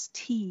weight loss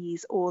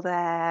teas or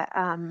their,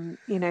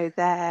 you know,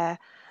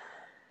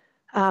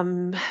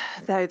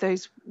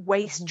 those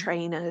waist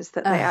trainers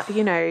that they are,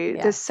 you know,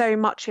 there's so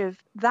much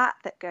of that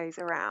goes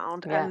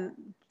around. And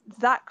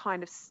that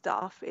kind of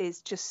stuff is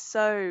just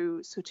so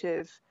sort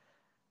of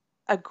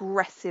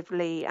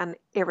aggressively and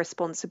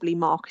irresponsibly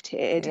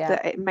marketed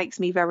that it makes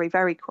me very,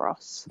 very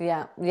cross.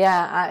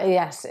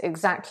 Yes,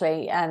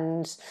 exactly.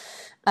 And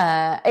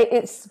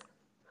it's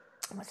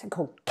what's it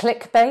called,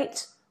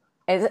 clickbait,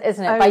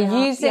 isn't it? By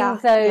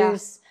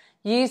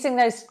using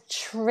those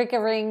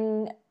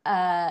triggering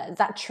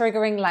that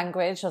triggering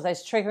language or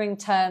those triggering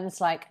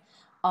terms like,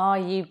 are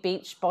you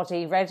beach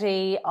body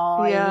ready?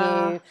 Are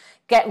you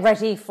get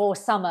ready for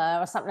summer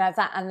or something like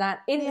that? And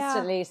that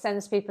instantly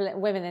sends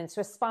women into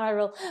a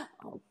spiral.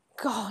 Oh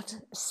God,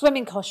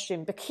 swimming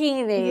costume,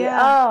 bikini.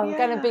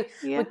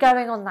 We're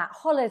going on that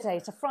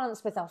holiday to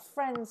France with our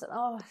friends. And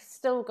I've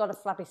still got a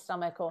flabby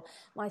stomach, or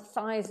my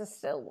thighs are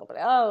still wobbly.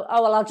 Well,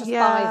 I'll just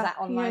buy that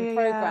online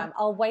program.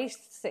 I'll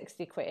waste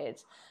 60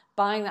 quid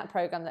buying that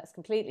program that's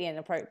completely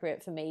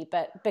inappropriate for me,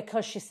 but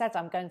because she said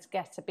I'm going to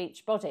get a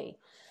beach body.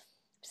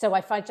 So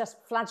if I just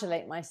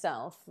flagellate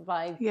myself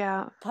by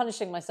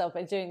punishing myself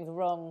by doing the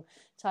wrong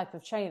type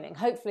of training,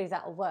 hopefully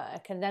that'll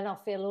work. And then I'll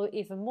feel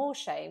even more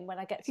shame when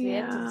I get to the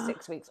end of the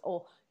 6 weeks,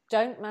 or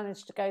don't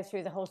manage to go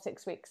through the whole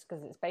 6 weeks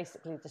because it's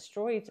basically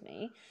destroyed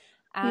me,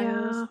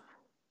 and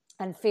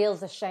feel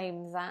the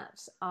shame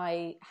that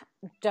I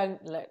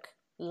don't look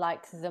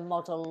like the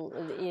model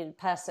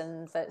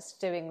person that's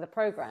doing the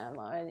program.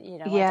 I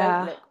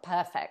don't look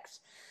perfect.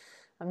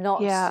 I'm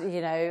not,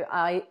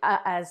 I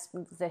as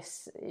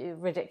this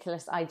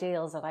ridiculous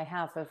ideals that I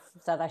have of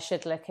that I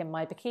should look in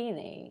my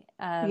bikini.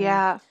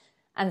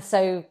 And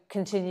so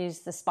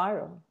continues the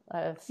spiral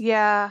of...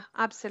 Yeah,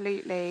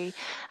 absolutely.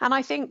 And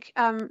I think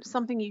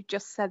something you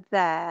just said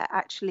there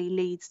actually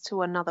leads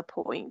to another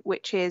point,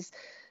 which is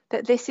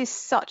that this is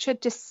such a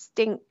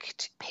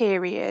distinct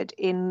period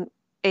in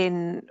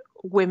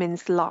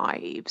women's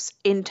lives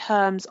in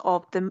terms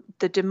of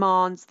the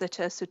demands that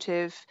are sort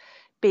of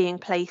being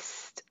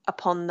placed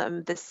upon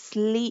them, the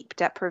sleep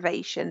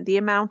deprivation, the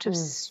amount of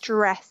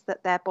stress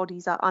that their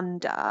bodies are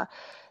under,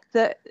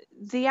 that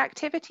the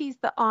activities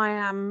that I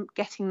am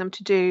getting them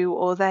to do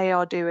or they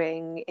are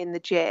doing in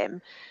the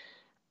gym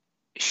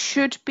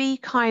should be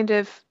kind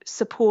of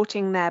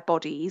supporting their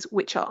bodies,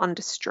 which are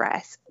under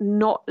stress,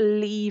 not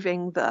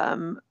leaving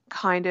them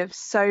kind of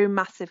so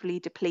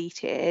massively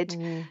depleted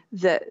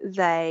that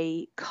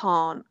they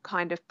can't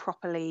kind of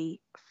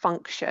properly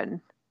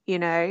function. You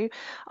know,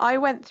 I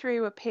went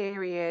through a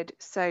period,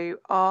 so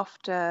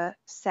after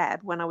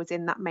Seb, when I was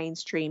in that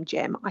mainstream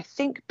gym, I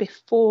think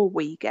before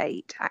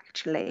WeGate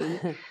actually,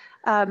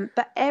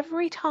 but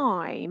every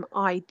time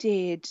I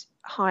did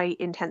high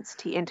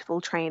intensity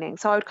interval training,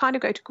 so I would kind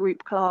of go to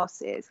group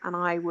classes and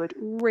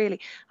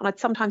I'd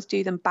sometimes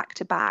do them back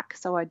to back.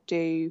 So I'd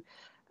do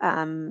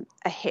a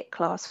HIIT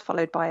class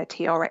followed by a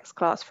TRX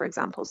class, for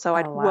example. So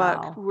I'd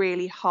work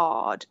really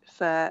hard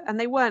and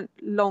they weren't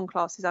long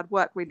classes. I'd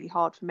work really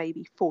hard for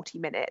maybe 40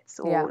 minutes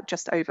or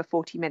just over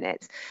 40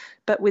 minutes,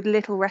 but with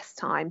little rest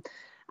time.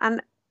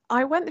 And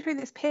I went through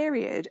this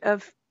period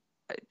of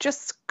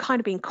just kind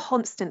of being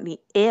constantly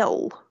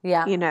ill,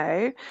 you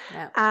know,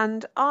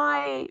 and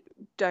I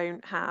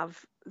don't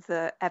have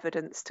the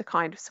evidence to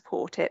kind of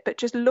support it, but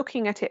just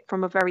looking at it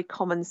from a very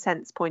common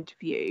sense point of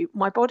view,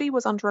 my body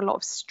was under a lot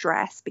of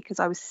stress because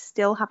I was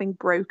still having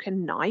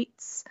broken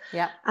nights,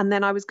 and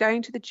then I was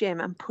going to the gym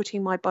and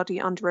putting my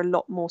body under a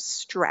lot more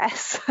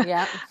stress,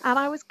 and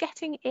I was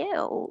getting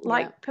ill,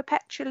 like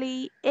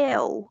perpetually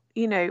ill,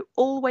 you know,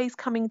 always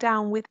coming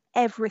down with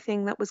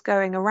everything that was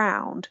going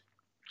around.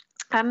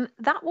 And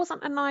that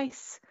wasn't a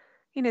nice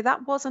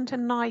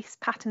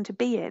pattern to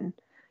be in.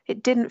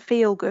 It didn't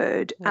feel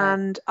good. No.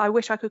 And I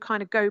wish I could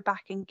kind of go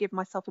back and give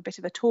myself a bit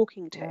of a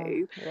talking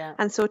to,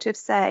 and sort of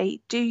say,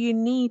 do you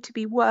need to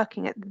be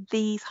working at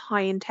these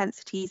high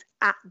intensities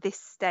at this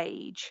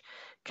stage?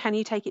 Can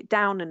you take it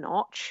down a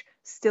notch,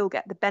 still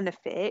get the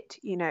benefit?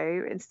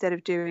 Instead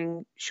of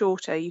doing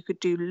shorter, you could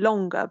do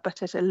longer,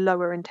 but at a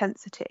lower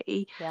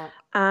intensity.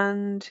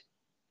 And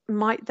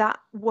might that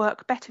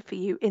work better for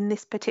you in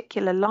this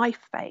particular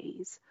life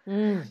phase?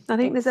 I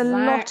think there's a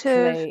lot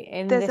of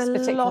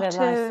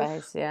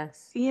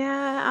yes.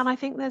 Yeah, and I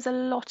think there's a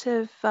lot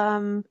of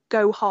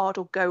go hard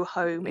or go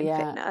home in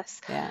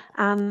fitness.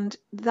 And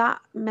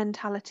that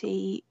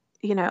mentality,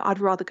 I'd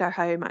rather go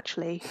home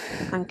actually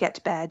and get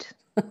to bed.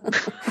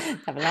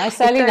 Have a nice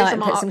early night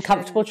and put some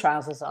comfortable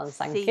trousers on.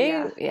 Thank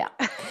you. Yeah.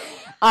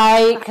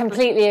 I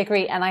completely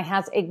agree. And I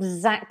had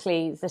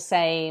exactly the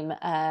same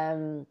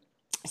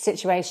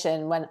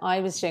situation when I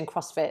was doing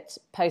CrossFit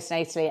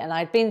postnatally, and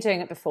I'd been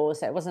doing it before,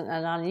 so it wasn't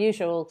an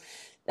unusual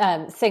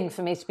thing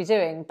for me to be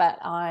doing. But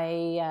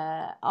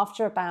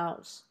after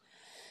about,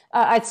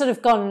 I'd sort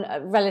of gone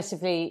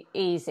relatively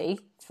easy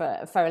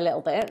for a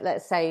little bit,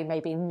 let's say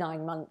maybe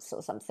 9 months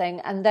or something.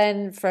 And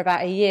then for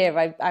about a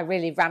year, I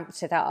really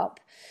ramped it up.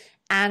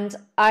 And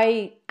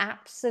I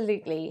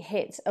absolutely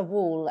hit a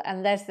wall.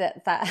 And there's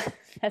there's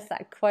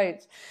that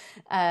quote,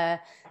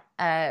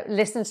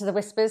 listen to the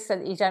whispers so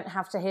that you don't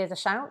have to hear the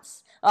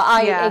shouts.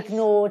 I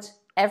ignored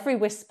every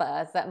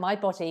whisper that my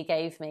body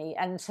gave me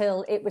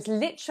until it was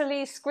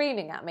literally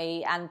screaming at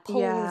me and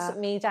pulled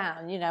me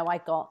down. I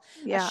got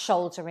a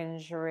shoulder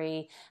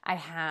injury. I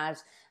had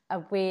a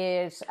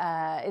weird,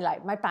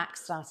 my back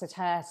started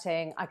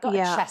hurting. I got a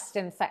chest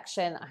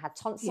infection. I had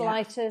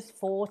tonsillitis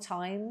 4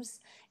 times.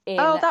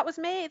 That was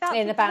me. That's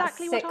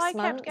exactly what I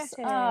kept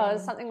getting.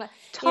 Something like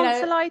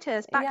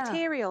tonsillitis,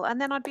 bacterial, and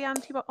then I'd be on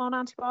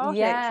antibiotics,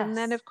 and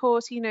then of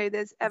course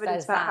there's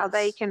evidence about how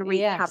they can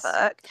wreak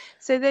havoc.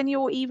 So then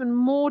you're even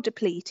more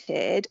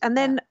depleted, and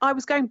then I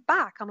was going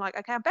back. I'm like,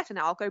 okay, I'm better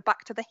now. I'll go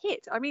back to the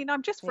HIIT. I mean,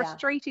 I'm just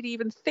frustrated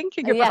even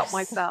thinking about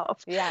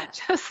myself.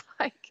 Just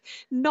like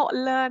not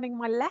learning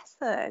my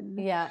lesson.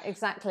 Yeah,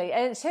 exactly.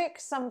 And it took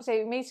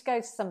me to go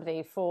to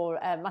somebody for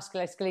a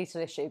musculoskeletal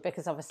issue,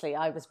 because obviously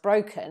I was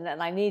broken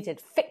and I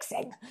needed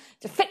fixing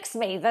to fix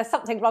me. There's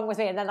something wrong with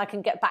me, and then I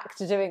can get back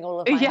to doing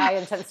all of my high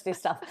intensity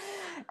stuff.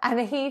 And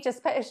he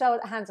just put his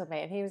hand on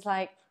me and he was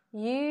like,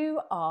 you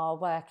are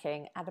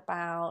working at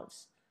about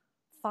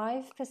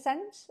 5%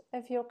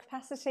 of your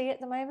capacity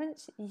at the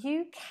moment.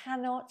 You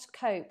cannot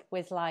cope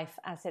with life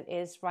as it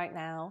is right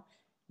now.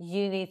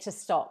 You need to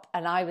stop.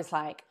 And I was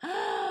like,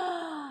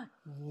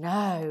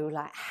 no,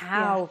 like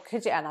how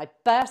could you? And I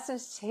burst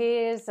into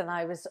tears, and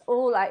I was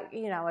all like,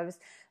 I was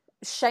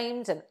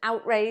shamed and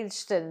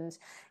outraged and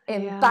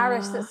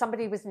embarrassed that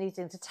somebody was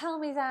needing to tell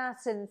me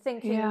that, and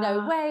thinking,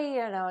 no way,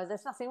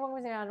 there's nothing wrong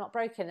with me, I'm not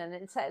broken. And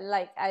it's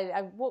like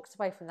I walked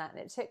away from that, and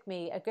it took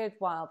me a good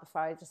while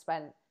before I just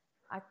went,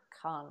 I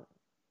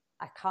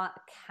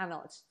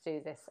cannot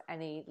do this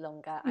any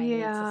longer. I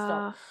need to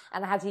stop.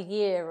 And I had a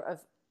year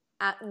of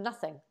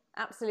nothing.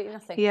 Absolutely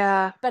nothing.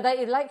 But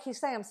like you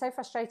say, I'm so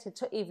frustrated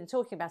even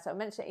talking about it. I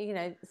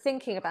mentioned,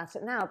 thinking about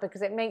it now,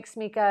 because it makes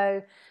me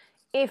go,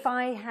 if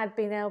I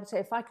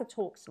could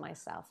talk to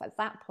myself at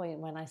that point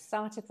when I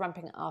started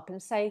ramping it up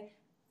and say,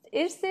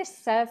 is this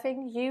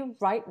serving you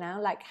right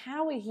now? Like,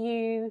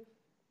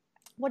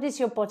 what is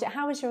your body?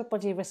 How is your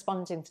body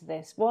responding to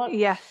this?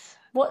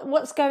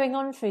 What's going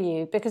on for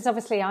you? Because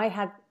obviously I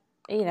had,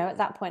 at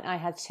that point I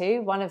had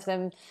 2. One of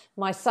them,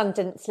 my son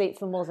didn't sleep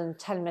for more than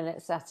 10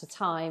 minutes at a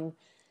time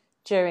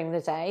during the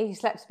day. He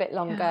slept a bit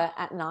longer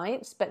at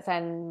night, but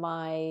then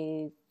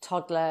my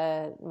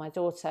toddler, my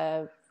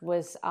daughter,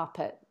 was up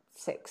at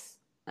 6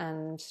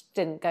 and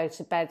didn't go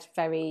to bed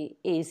very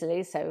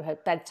easily, so her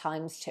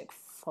bedtimes took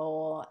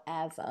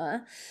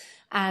forever.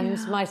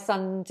 And my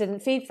son didn't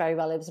feed very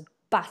well. It was a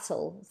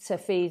battle to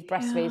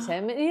breastfeed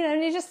him.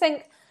 And you just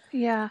think,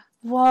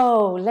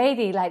 whoa,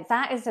 lady, like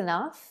that is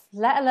enough,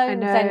 let alone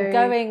then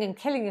going and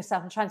killing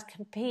yourself and trying to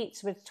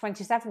compete with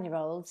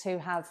 27-year-olds who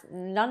have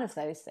none of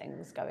those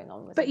things going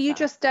on with But themselves. You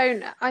just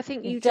don't, I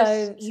think you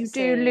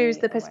do lose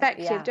the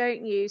perspective,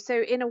 don't you?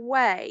 So in a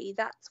way,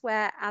 that's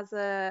where as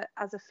a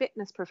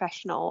fitness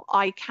professional,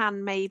 I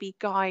can maybe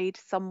guide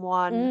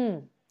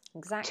someone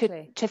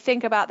to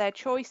think about their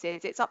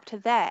choices. It's up to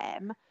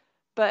them.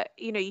 But,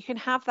 you can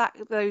have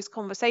those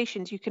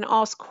conversations. You can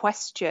ask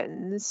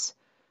questions,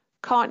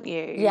 can't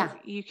you?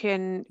 You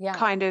can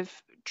kind of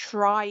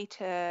try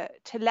to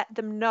let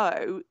them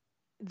know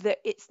that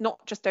it's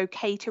not just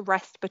okay to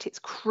rest, but it's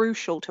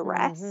crucial to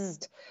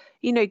rest.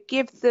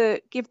 Give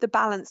the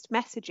balanced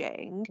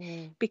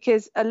messaging,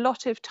 because a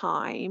lot of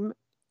time,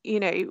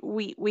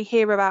 we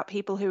hear about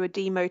people who are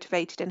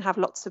demotivated and have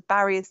lots of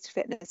barriers to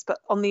fitness, but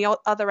on the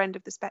other end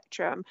of the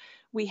spectrum,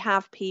 we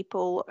have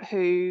people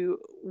who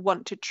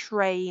want to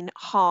train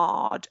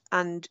hard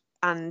and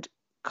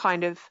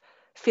kind of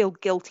feel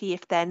guilty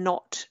if they're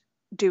not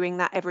doing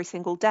that every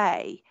single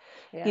day.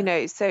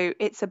 So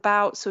it's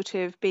about sort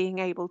of being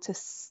able to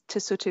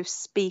sort of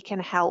speak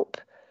and help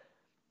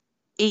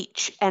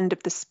each end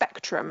of the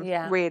spectrum,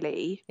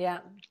 really. Yeah.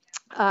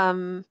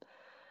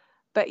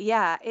 But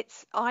yeah,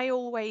 I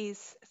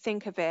always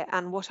think of it,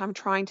 and what I'm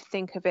trying to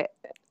think of it,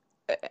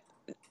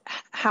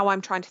 how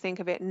I'm trying to think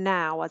of it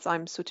now, as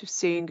I'm sort of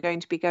soon going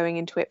to be going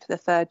into it for the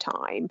third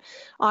time.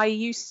 I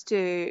used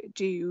to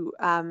do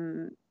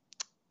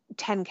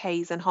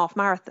 10Ks and half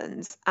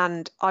marathons,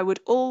 and I would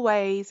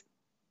always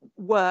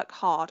work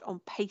hard on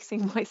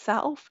pacing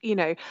myself.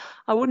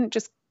 I wouldn't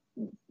just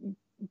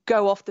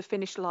go off the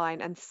finish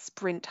line and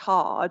sprint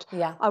hard.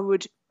 I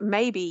would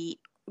maybe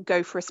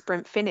go for a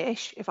sprint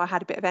finish if I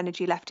had a bit of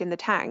energy left in the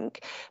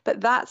tank. But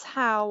that's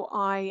how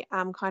I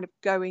am kind of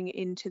going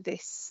into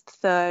this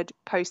third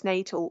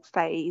postnatal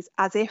phase,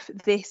 as if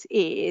this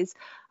is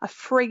a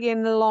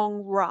friggin'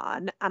 long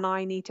run and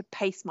I need to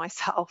pace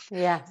myself.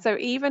 So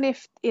even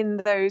if in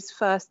those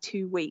first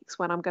 2 weeks,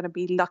 when I'm going to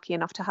be lucky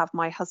enough to have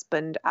my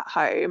husband at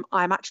home,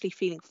 I'm actually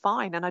feeling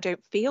fine and I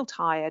don't feel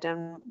tired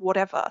and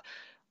whatever,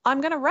 I'm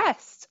going to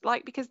rest,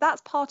 because that's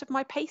part of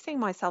my pacing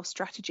myself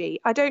strategy.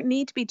 I don't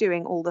need to be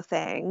doing all the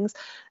things.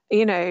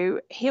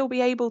 He'll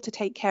be able to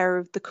take care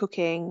of the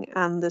cooking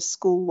and the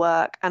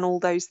schoolwork and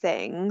all those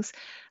things.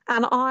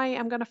 And I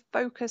am going to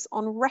focus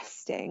on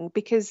resting,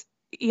 because,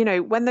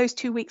 when those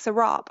 2 weeks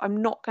are up,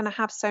 I'm not going to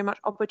have so much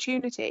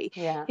opportunity.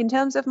 In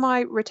terms of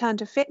my return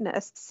to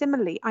fitness,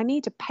 similarly, I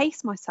need to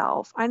pace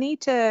myself. I need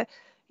to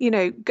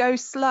go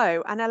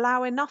slow and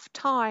allow enough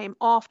time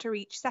after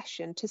each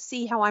session to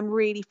see how I'm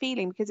really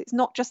feeling, because it's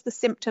not just the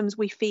symptoms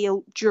we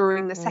feel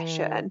during the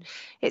session,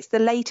 it's the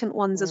latent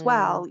ones as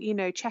well.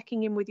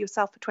 Checking in with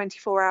yourself for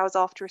 24 hours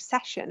after a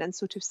session and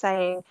sort of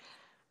saying,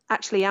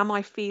 actually, am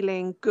I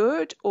feeling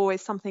good, or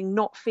is something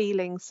not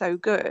feeling so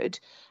good?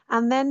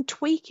 And then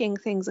tweaking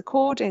things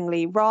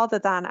accordingly, rather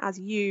than, as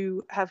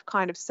you have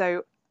kind of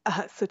so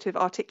sort of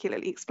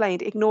articulately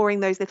explained,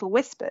 ignoring those little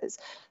whispers.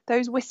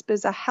 Those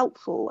whispers are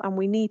helpful and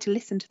we need to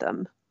listen to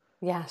them.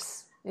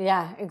 Yes.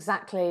 Yeah,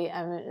 exactly.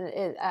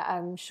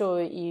 I'm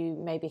sure you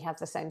maybe have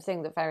the same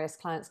thing, that various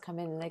clients come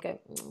in and they go,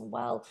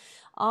 well,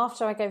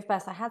 after I gave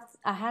birth, I'd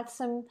had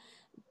some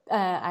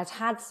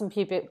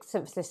pubic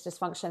symphysis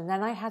dysfunction,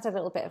 then I had a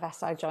little bit of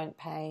SI joint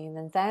pain,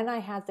 and then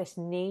I had this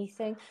knee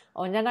thing,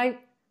 and then I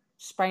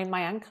sprained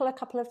my ankle a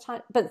couple of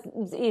times. But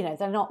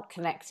they're not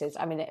connected.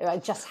 I mean,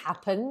 it just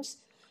happened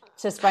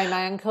to sprain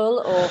my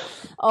ankle,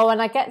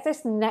 and I get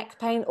this neck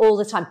pain all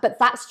the time, but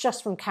that's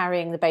just from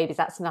carrying the baby.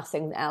 That's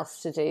nothing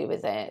else to do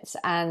with it.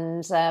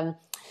 And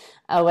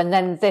and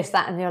then this,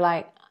 that, and you're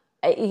like,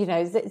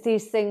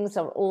 these things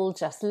are all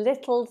just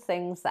little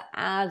things that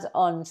add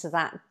on to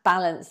that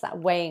balance, that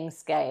weighing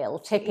scale,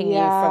 tipping you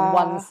from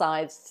one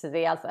side to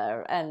the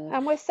other.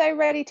 And we're so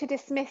ready to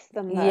dismiss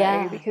them,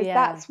 though, because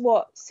that's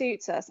what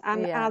suits us.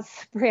 And as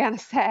Brianna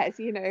says,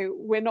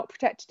 we're not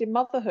protected in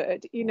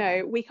motherhood.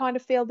 We kind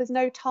of feel there's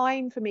no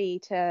time for me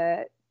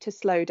to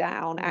slow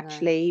down,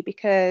 actually,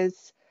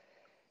 because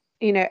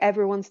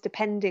everyone's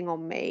depending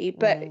on me.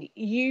 But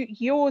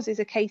yours is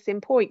a case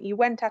in point. You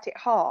went at it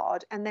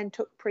hard and then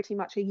took pretty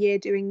much a year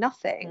doing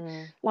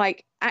nothing.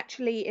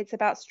 Actually, it's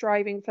about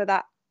striving for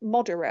that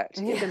moderate,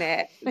 isn't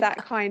it? That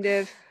kind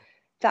of,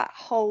 that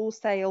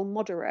wholesale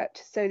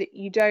moderate, so that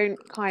you don't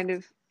kind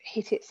of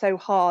hit it so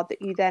hard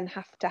that you then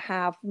have to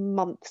have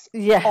months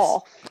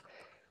off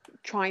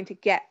trying to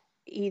get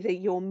either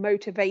your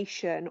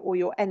motivation or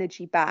your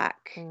energy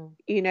back.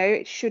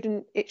 It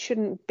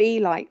shouldn't be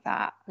like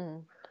that.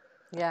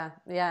 Yeah,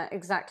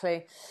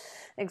 exactly.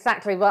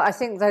 Well, I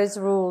think those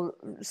are all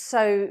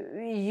so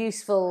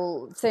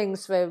useful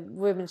things for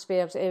women to be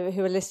able to,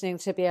 who are listening,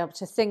 to be able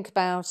to think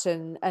about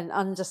and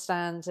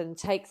understand and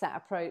take that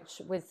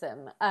approach with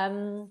them.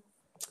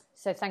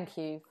 So thank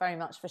you very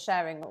much for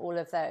sharing all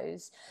of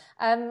those.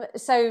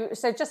 So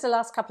just the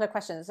last couple of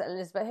questions,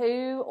 Elizabeth.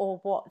 Who or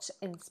what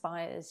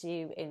inspires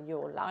you in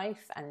your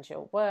life and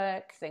your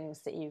work?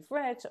 Things that you've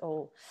read,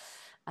 or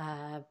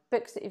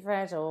books that you've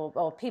read,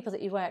 or people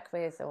that you work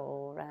with,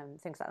 or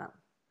things like that?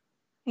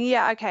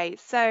 Yeah, okay.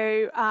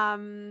 So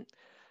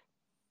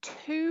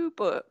 2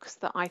 books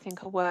that I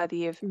think are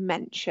worthy of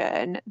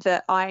mention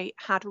that I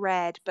had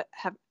read but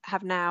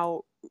have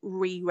now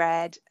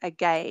reread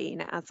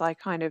again as I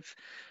kind of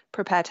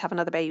prepare to have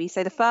another baby.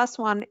 So the first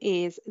one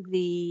is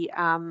the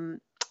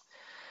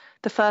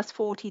First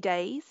 40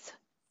 Days,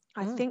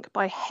 I think,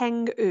 by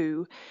Heng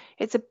U.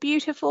 It's a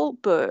beautiful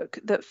book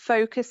that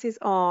focuses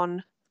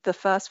on the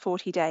first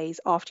 40 days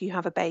after you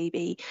have a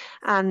baby,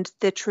 and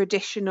the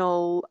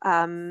traditional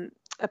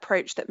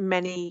approach that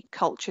many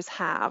cultures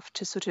have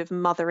to sort of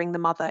mothering the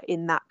mother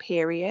in that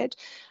period.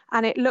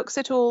 And it looks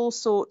at all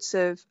sorts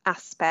of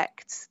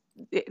aspects.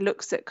 It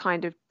looks at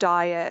kind of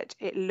diet,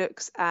 it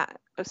looks at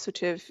a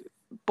sort of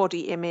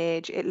body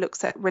image, it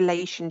looks at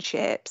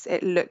relationships,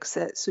 it looks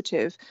at sort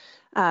of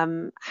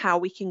how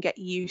we can get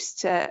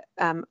used to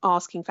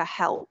asking for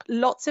help,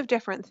 lots of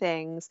different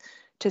things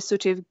to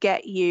sort of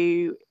get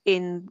you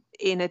in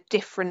a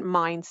different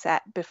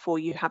mindset before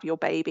you have your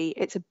baby.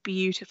 It's a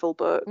beautiful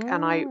book,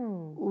 and I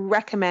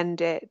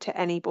recommend it to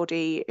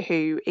anybody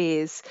who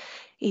is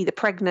either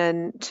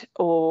pregnant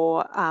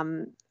or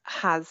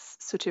has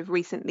sort of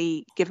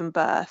recently given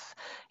birth.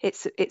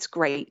 It's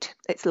great.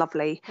 It's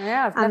lovely.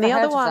 Yeah, I've and never the heard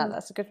other of one, that.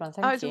 That's a good one.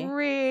 Thank it's you.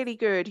 really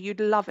good. You'd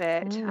love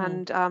it,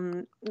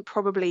 and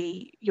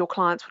probably your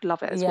clients would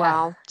love it as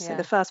well. So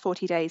the first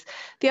 40 days.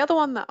 The other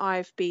one that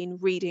I've been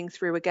reading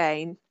through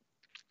again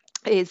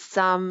is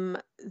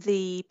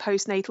the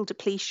postnatal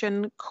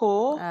depletion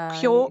cure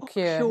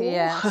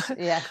Yes,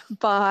 yeah.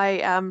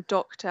 by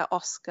Dr.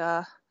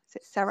 Oscar, is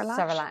it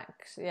Serralach?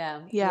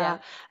 Yeah.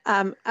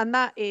 And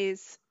that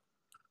is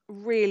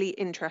really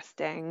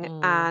interesting,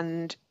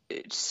 and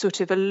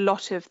sort of a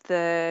lot of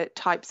the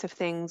types of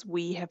things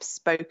we have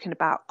spoken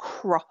about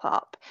crop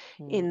up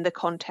in the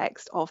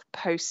context of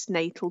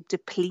postnatal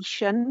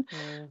depletion,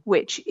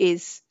 which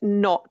is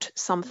not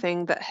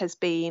something that has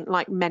been,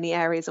 like many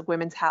areas of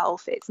women's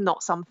health, it's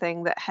not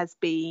something that has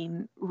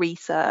been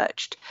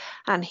researched.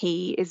 And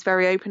he is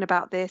very open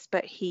about this,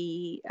 but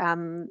he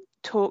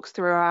talks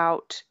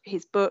throughout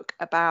his book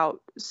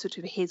about sort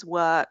of his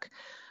work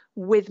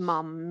with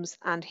mums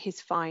and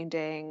his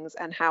findings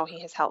and how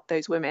he has helped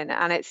those women.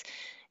 And it's,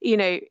 you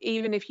know,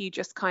 even if you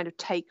just kind of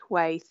take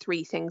away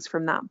 3 things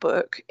from that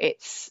book,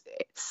 it's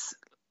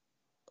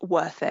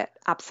worth it,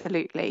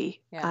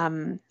 absolutely.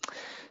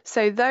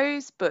 So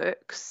those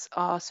books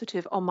are sort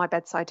of on my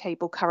bedside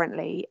table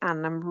currently,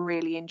 and I'm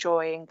really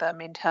enjoying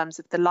them in terms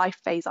of the life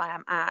phase I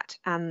am at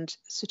and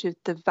sort of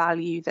the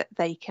value that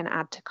they can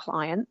add to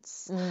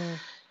clients.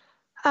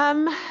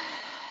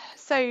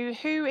 So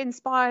who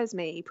inspires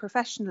me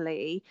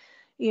professionally?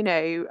 You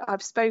know,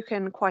 I've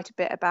spoken quite a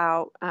bit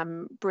about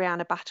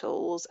Brianna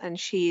Battles, and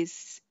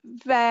she's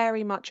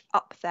very much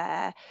up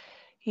there.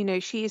 You know,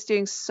 she is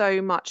doing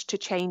so much to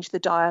change the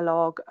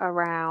dialogue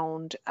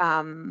around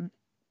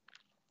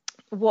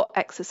what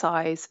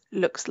exercise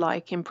looks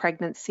like in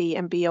pregnancy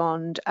and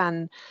beyond,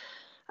 and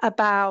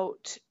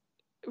about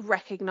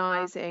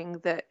recognizing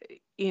that,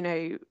 you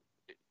know,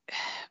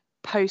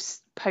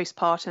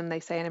 postpartum,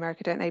 they say in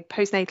America, don't they?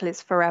 Postnatal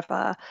is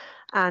forever,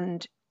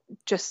 and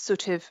just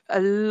sort of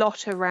a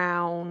lot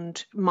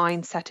around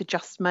mindset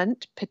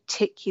adjustment,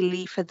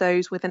 particularly for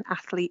those with an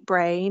athlete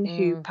brain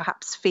who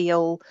perhaps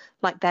feel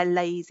like they're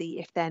lazy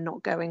if they're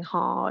not going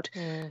hard.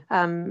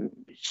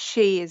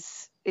 She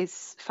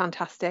is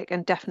fantastic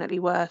and definitely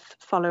worth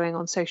following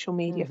on social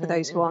media for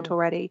those who aren't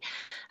already.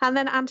 And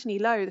then Anthony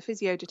Lowe, the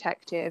physio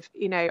detective,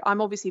 you know,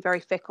 I'm obviously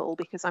very fickle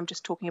because I'm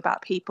just talking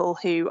about people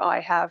who I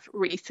have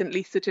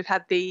recently sort of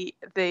had the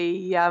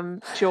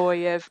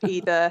joy of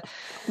either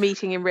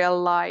meeting in real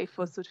life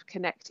or sort of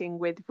connecting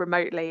with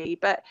remotely.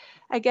 But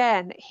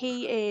again,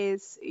 he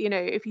is, you know,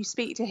 if you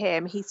speak to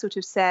him, he sort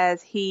of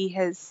says he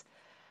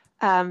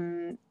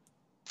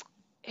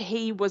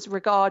was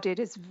regarded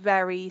as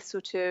very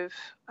sort of,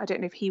 I don't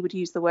know if he would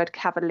use the word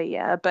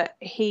cavalier, but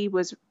he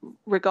was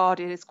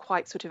regarded as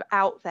quite sort of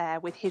out there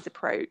with his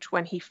approach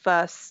when he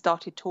first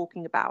started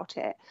talking about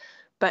it.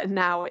 But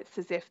now it's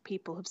as if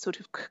people have sort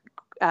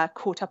of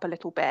caught up a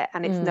little bit,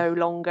 and it's no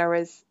longer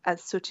as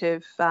sort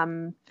of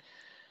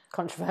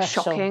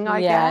controversial, shocking,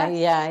 I guess.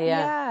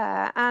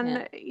 Yeah.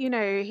 And you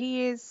know,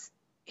 he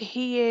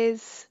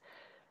is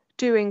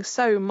doing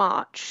so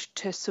much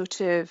to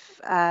sort of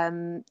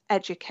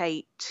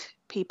educate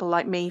people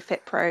like me,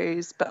 fit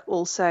pros, but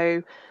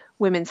also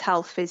women's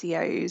health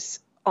physios,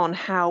 on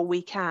how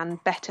we can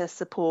better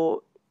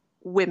support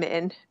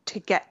women to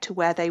get to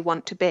where they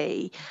want to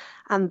be.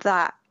 And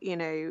that, you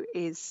know,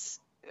 is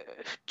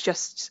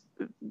just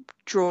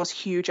draws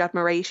huge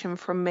admiration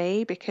from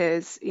me,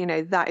 because, you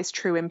know, that is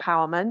true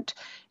empowerment.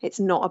 It's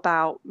not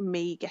about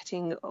me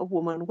getting a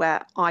woman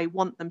where I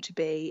want them to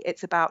be.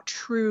 It's about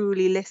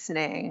truly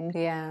listening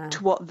to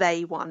what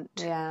they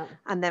want,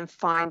 and then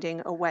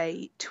finding a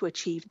way to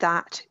achieve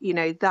that. You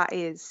know, that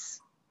is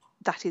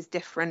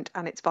different,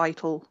 and it's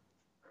vital.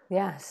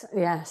 Yes,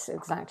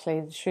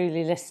 exactly.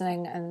 Truly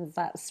listening, and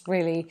that's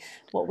really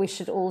what we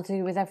should all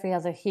do with every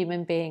other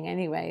human being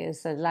anyway,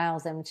 is allow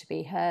them to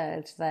be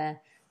heard,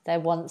 their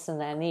wants and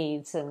their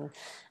needs. And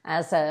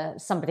as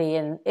somebody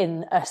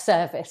in a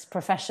service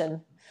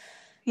profession,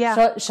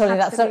 surely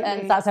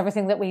that's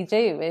everything that we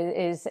do.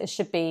 Is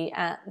should be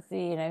at the,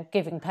 you know,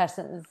 giving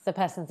the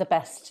person the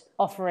best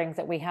offering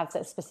that we have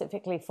that's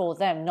specifically for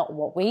them, not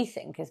what we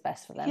think is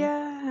best for them.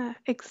 Yeah,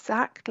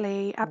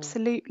 exactly,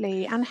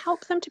 absolutely. And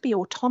help them to be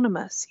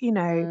autonomous. You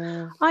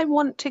know, I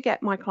want to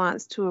get my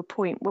clients to a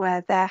point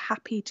where they're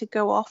happy to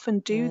go off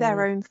and do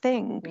their own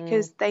thing,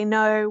 because they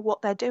know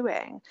what they're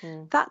doing.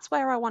 That's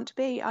where I want to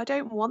be. I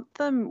don't want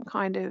them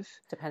kind of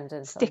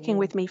dependent, sticking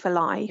with me for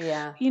life.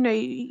 You know,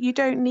 you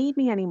don't need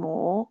me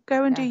anymore.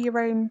 Go and do your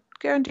own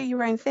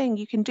thing.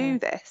 You can do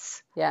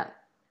this.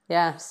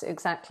 Yes,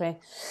 exactly.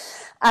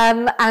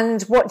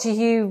 And what do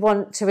you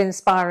want to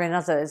inspire in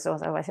others?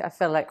 Although I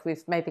feel like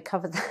we've maybe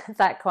covered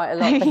that quite a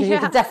lot, because you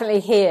can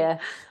definitely hear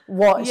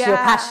what you're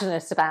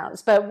passionate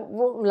about. But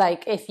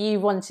like, if you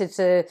wanted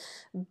to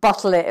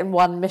bottle it in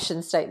one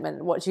mission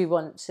statement, what do you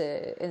want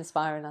to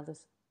inspire in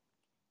others?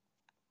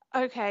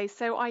 Okay,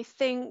 so I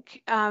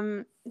think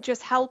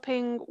just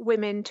helping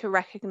women to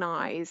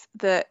recognise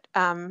that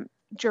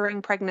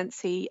during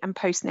pregnancy and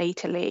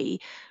postnatally,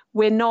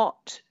 we're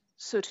not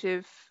sort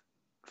of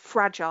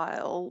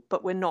fragile,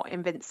 but we're not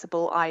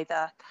invincible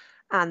either.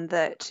 And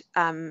that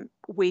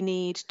we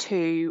need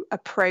to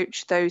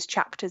approach those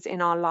chapters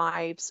in our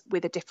lives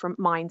with a different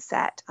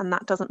mindset. And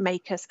that doesn't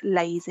make us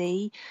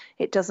lazy.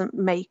 It doesn't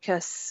make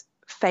us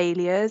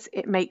failures.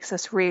 It makes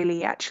us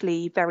really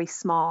actually very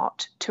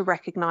smart to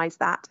recognize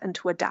that and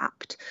to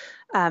adapt.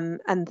 And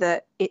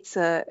that it's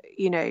a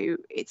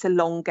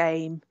long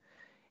game.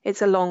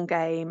 It's a long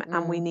game,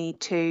 and we need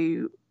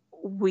to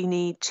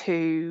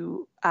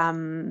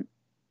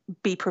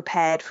be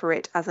prepared for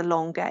it as a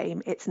long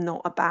game. It's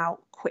not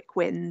about quick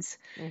wins.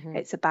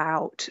 It's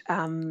about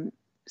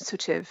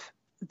sort of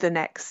the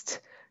next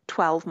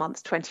 12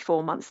 months,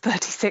 24 months,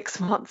 36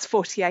 months,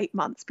 48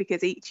 months,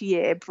 because each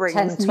year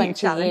brings 10, new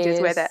challenges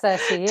years, with it.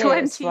 30 years,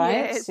 20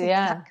 right? years,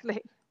 Yeah.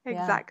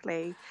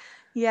 Exactly.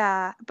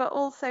 Yeah, but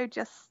also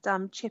just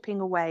chipping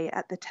away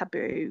at the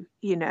taboo,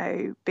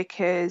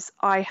 because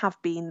I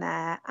have been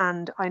there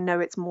and I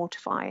know it's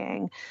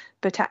mortifying,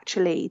 but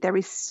actually there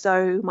is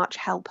so much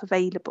help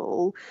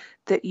available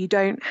that you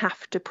don't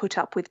have to put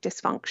up with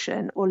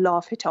dysfunction or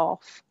laugh it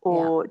off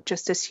or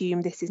just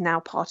assume this is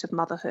now part of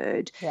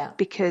motherhood,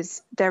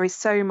 because there is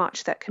so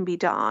much that can be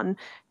done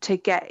to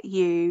get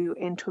you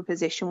into a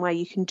position where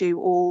you can do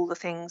all the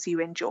things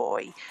you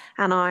enjoy.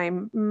 And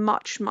I'm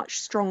much, much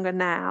stronger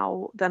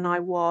now than I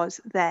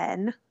was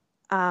then.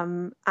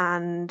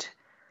 And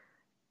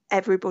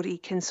everybody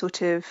can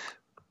sort of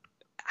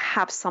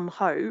have some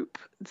hope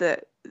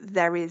that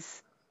there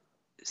is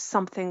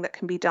something that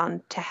can be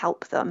done to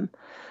help them.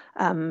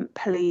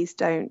 Please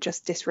don't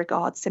just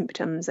disregard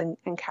symptoms and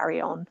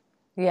carry on.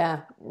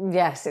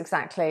 Yes,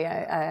 exactly.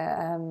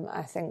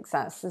 I think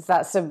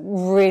that's a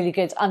really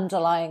good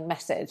underlying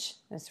message.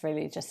 It's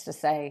really just to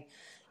say,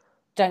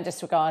 don't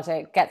disregard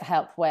it, get the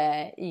help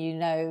where you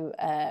know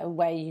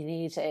where you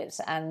need it,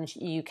 and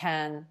you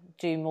can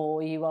do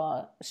more. You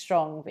are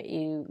strong, but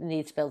you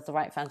need to build the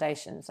right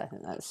foundations. I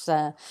think that's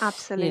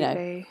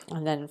absolutely.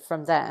 And then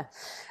from there.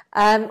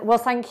 Well,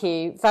 thank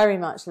you very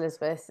much,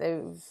 Elizabeth.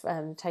 You've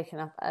taken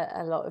up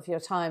a lot of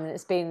your time, and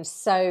it's been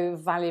so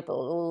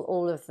valuable.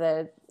 All of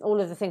the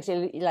things,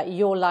 like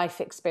your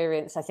life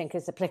experience, I think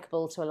is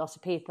applicable to a lot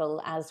of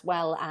people, as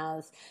well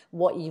as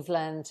what you've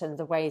learned and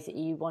the way that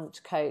you want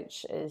to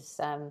coach is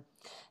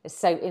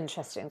so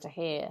interesting to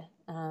hear.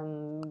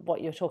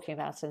 What you're talking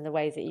about and the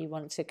way that you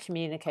want to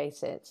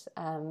communicate it.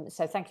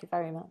 So thank you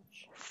very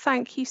much.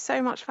 Thank you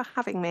so much for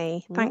having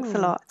me. Thanks a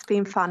lot. It's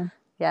been fun.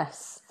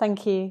 Yes,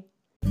 thank you.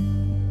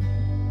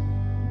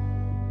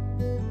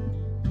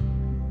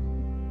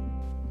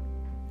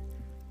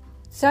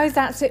 So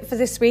that's it for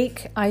this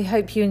week. I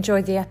hope you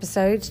enjoyed the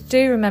episode.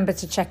 Do remember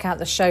to check out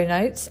the show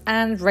notes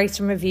and rate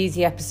and review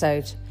the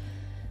episode.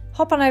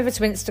 Hop on over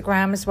to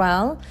Instagram as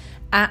well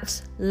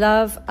at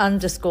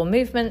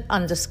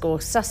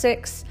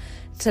love_movement_Sussex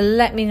to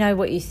let me know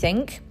what you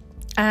think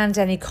and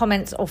any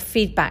comments or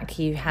feedback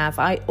you have.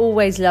 I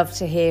always love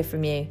to hear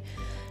from you.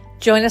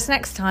 Join us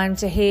next time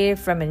to hear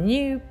from a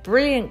new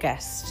brilliant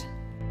guest.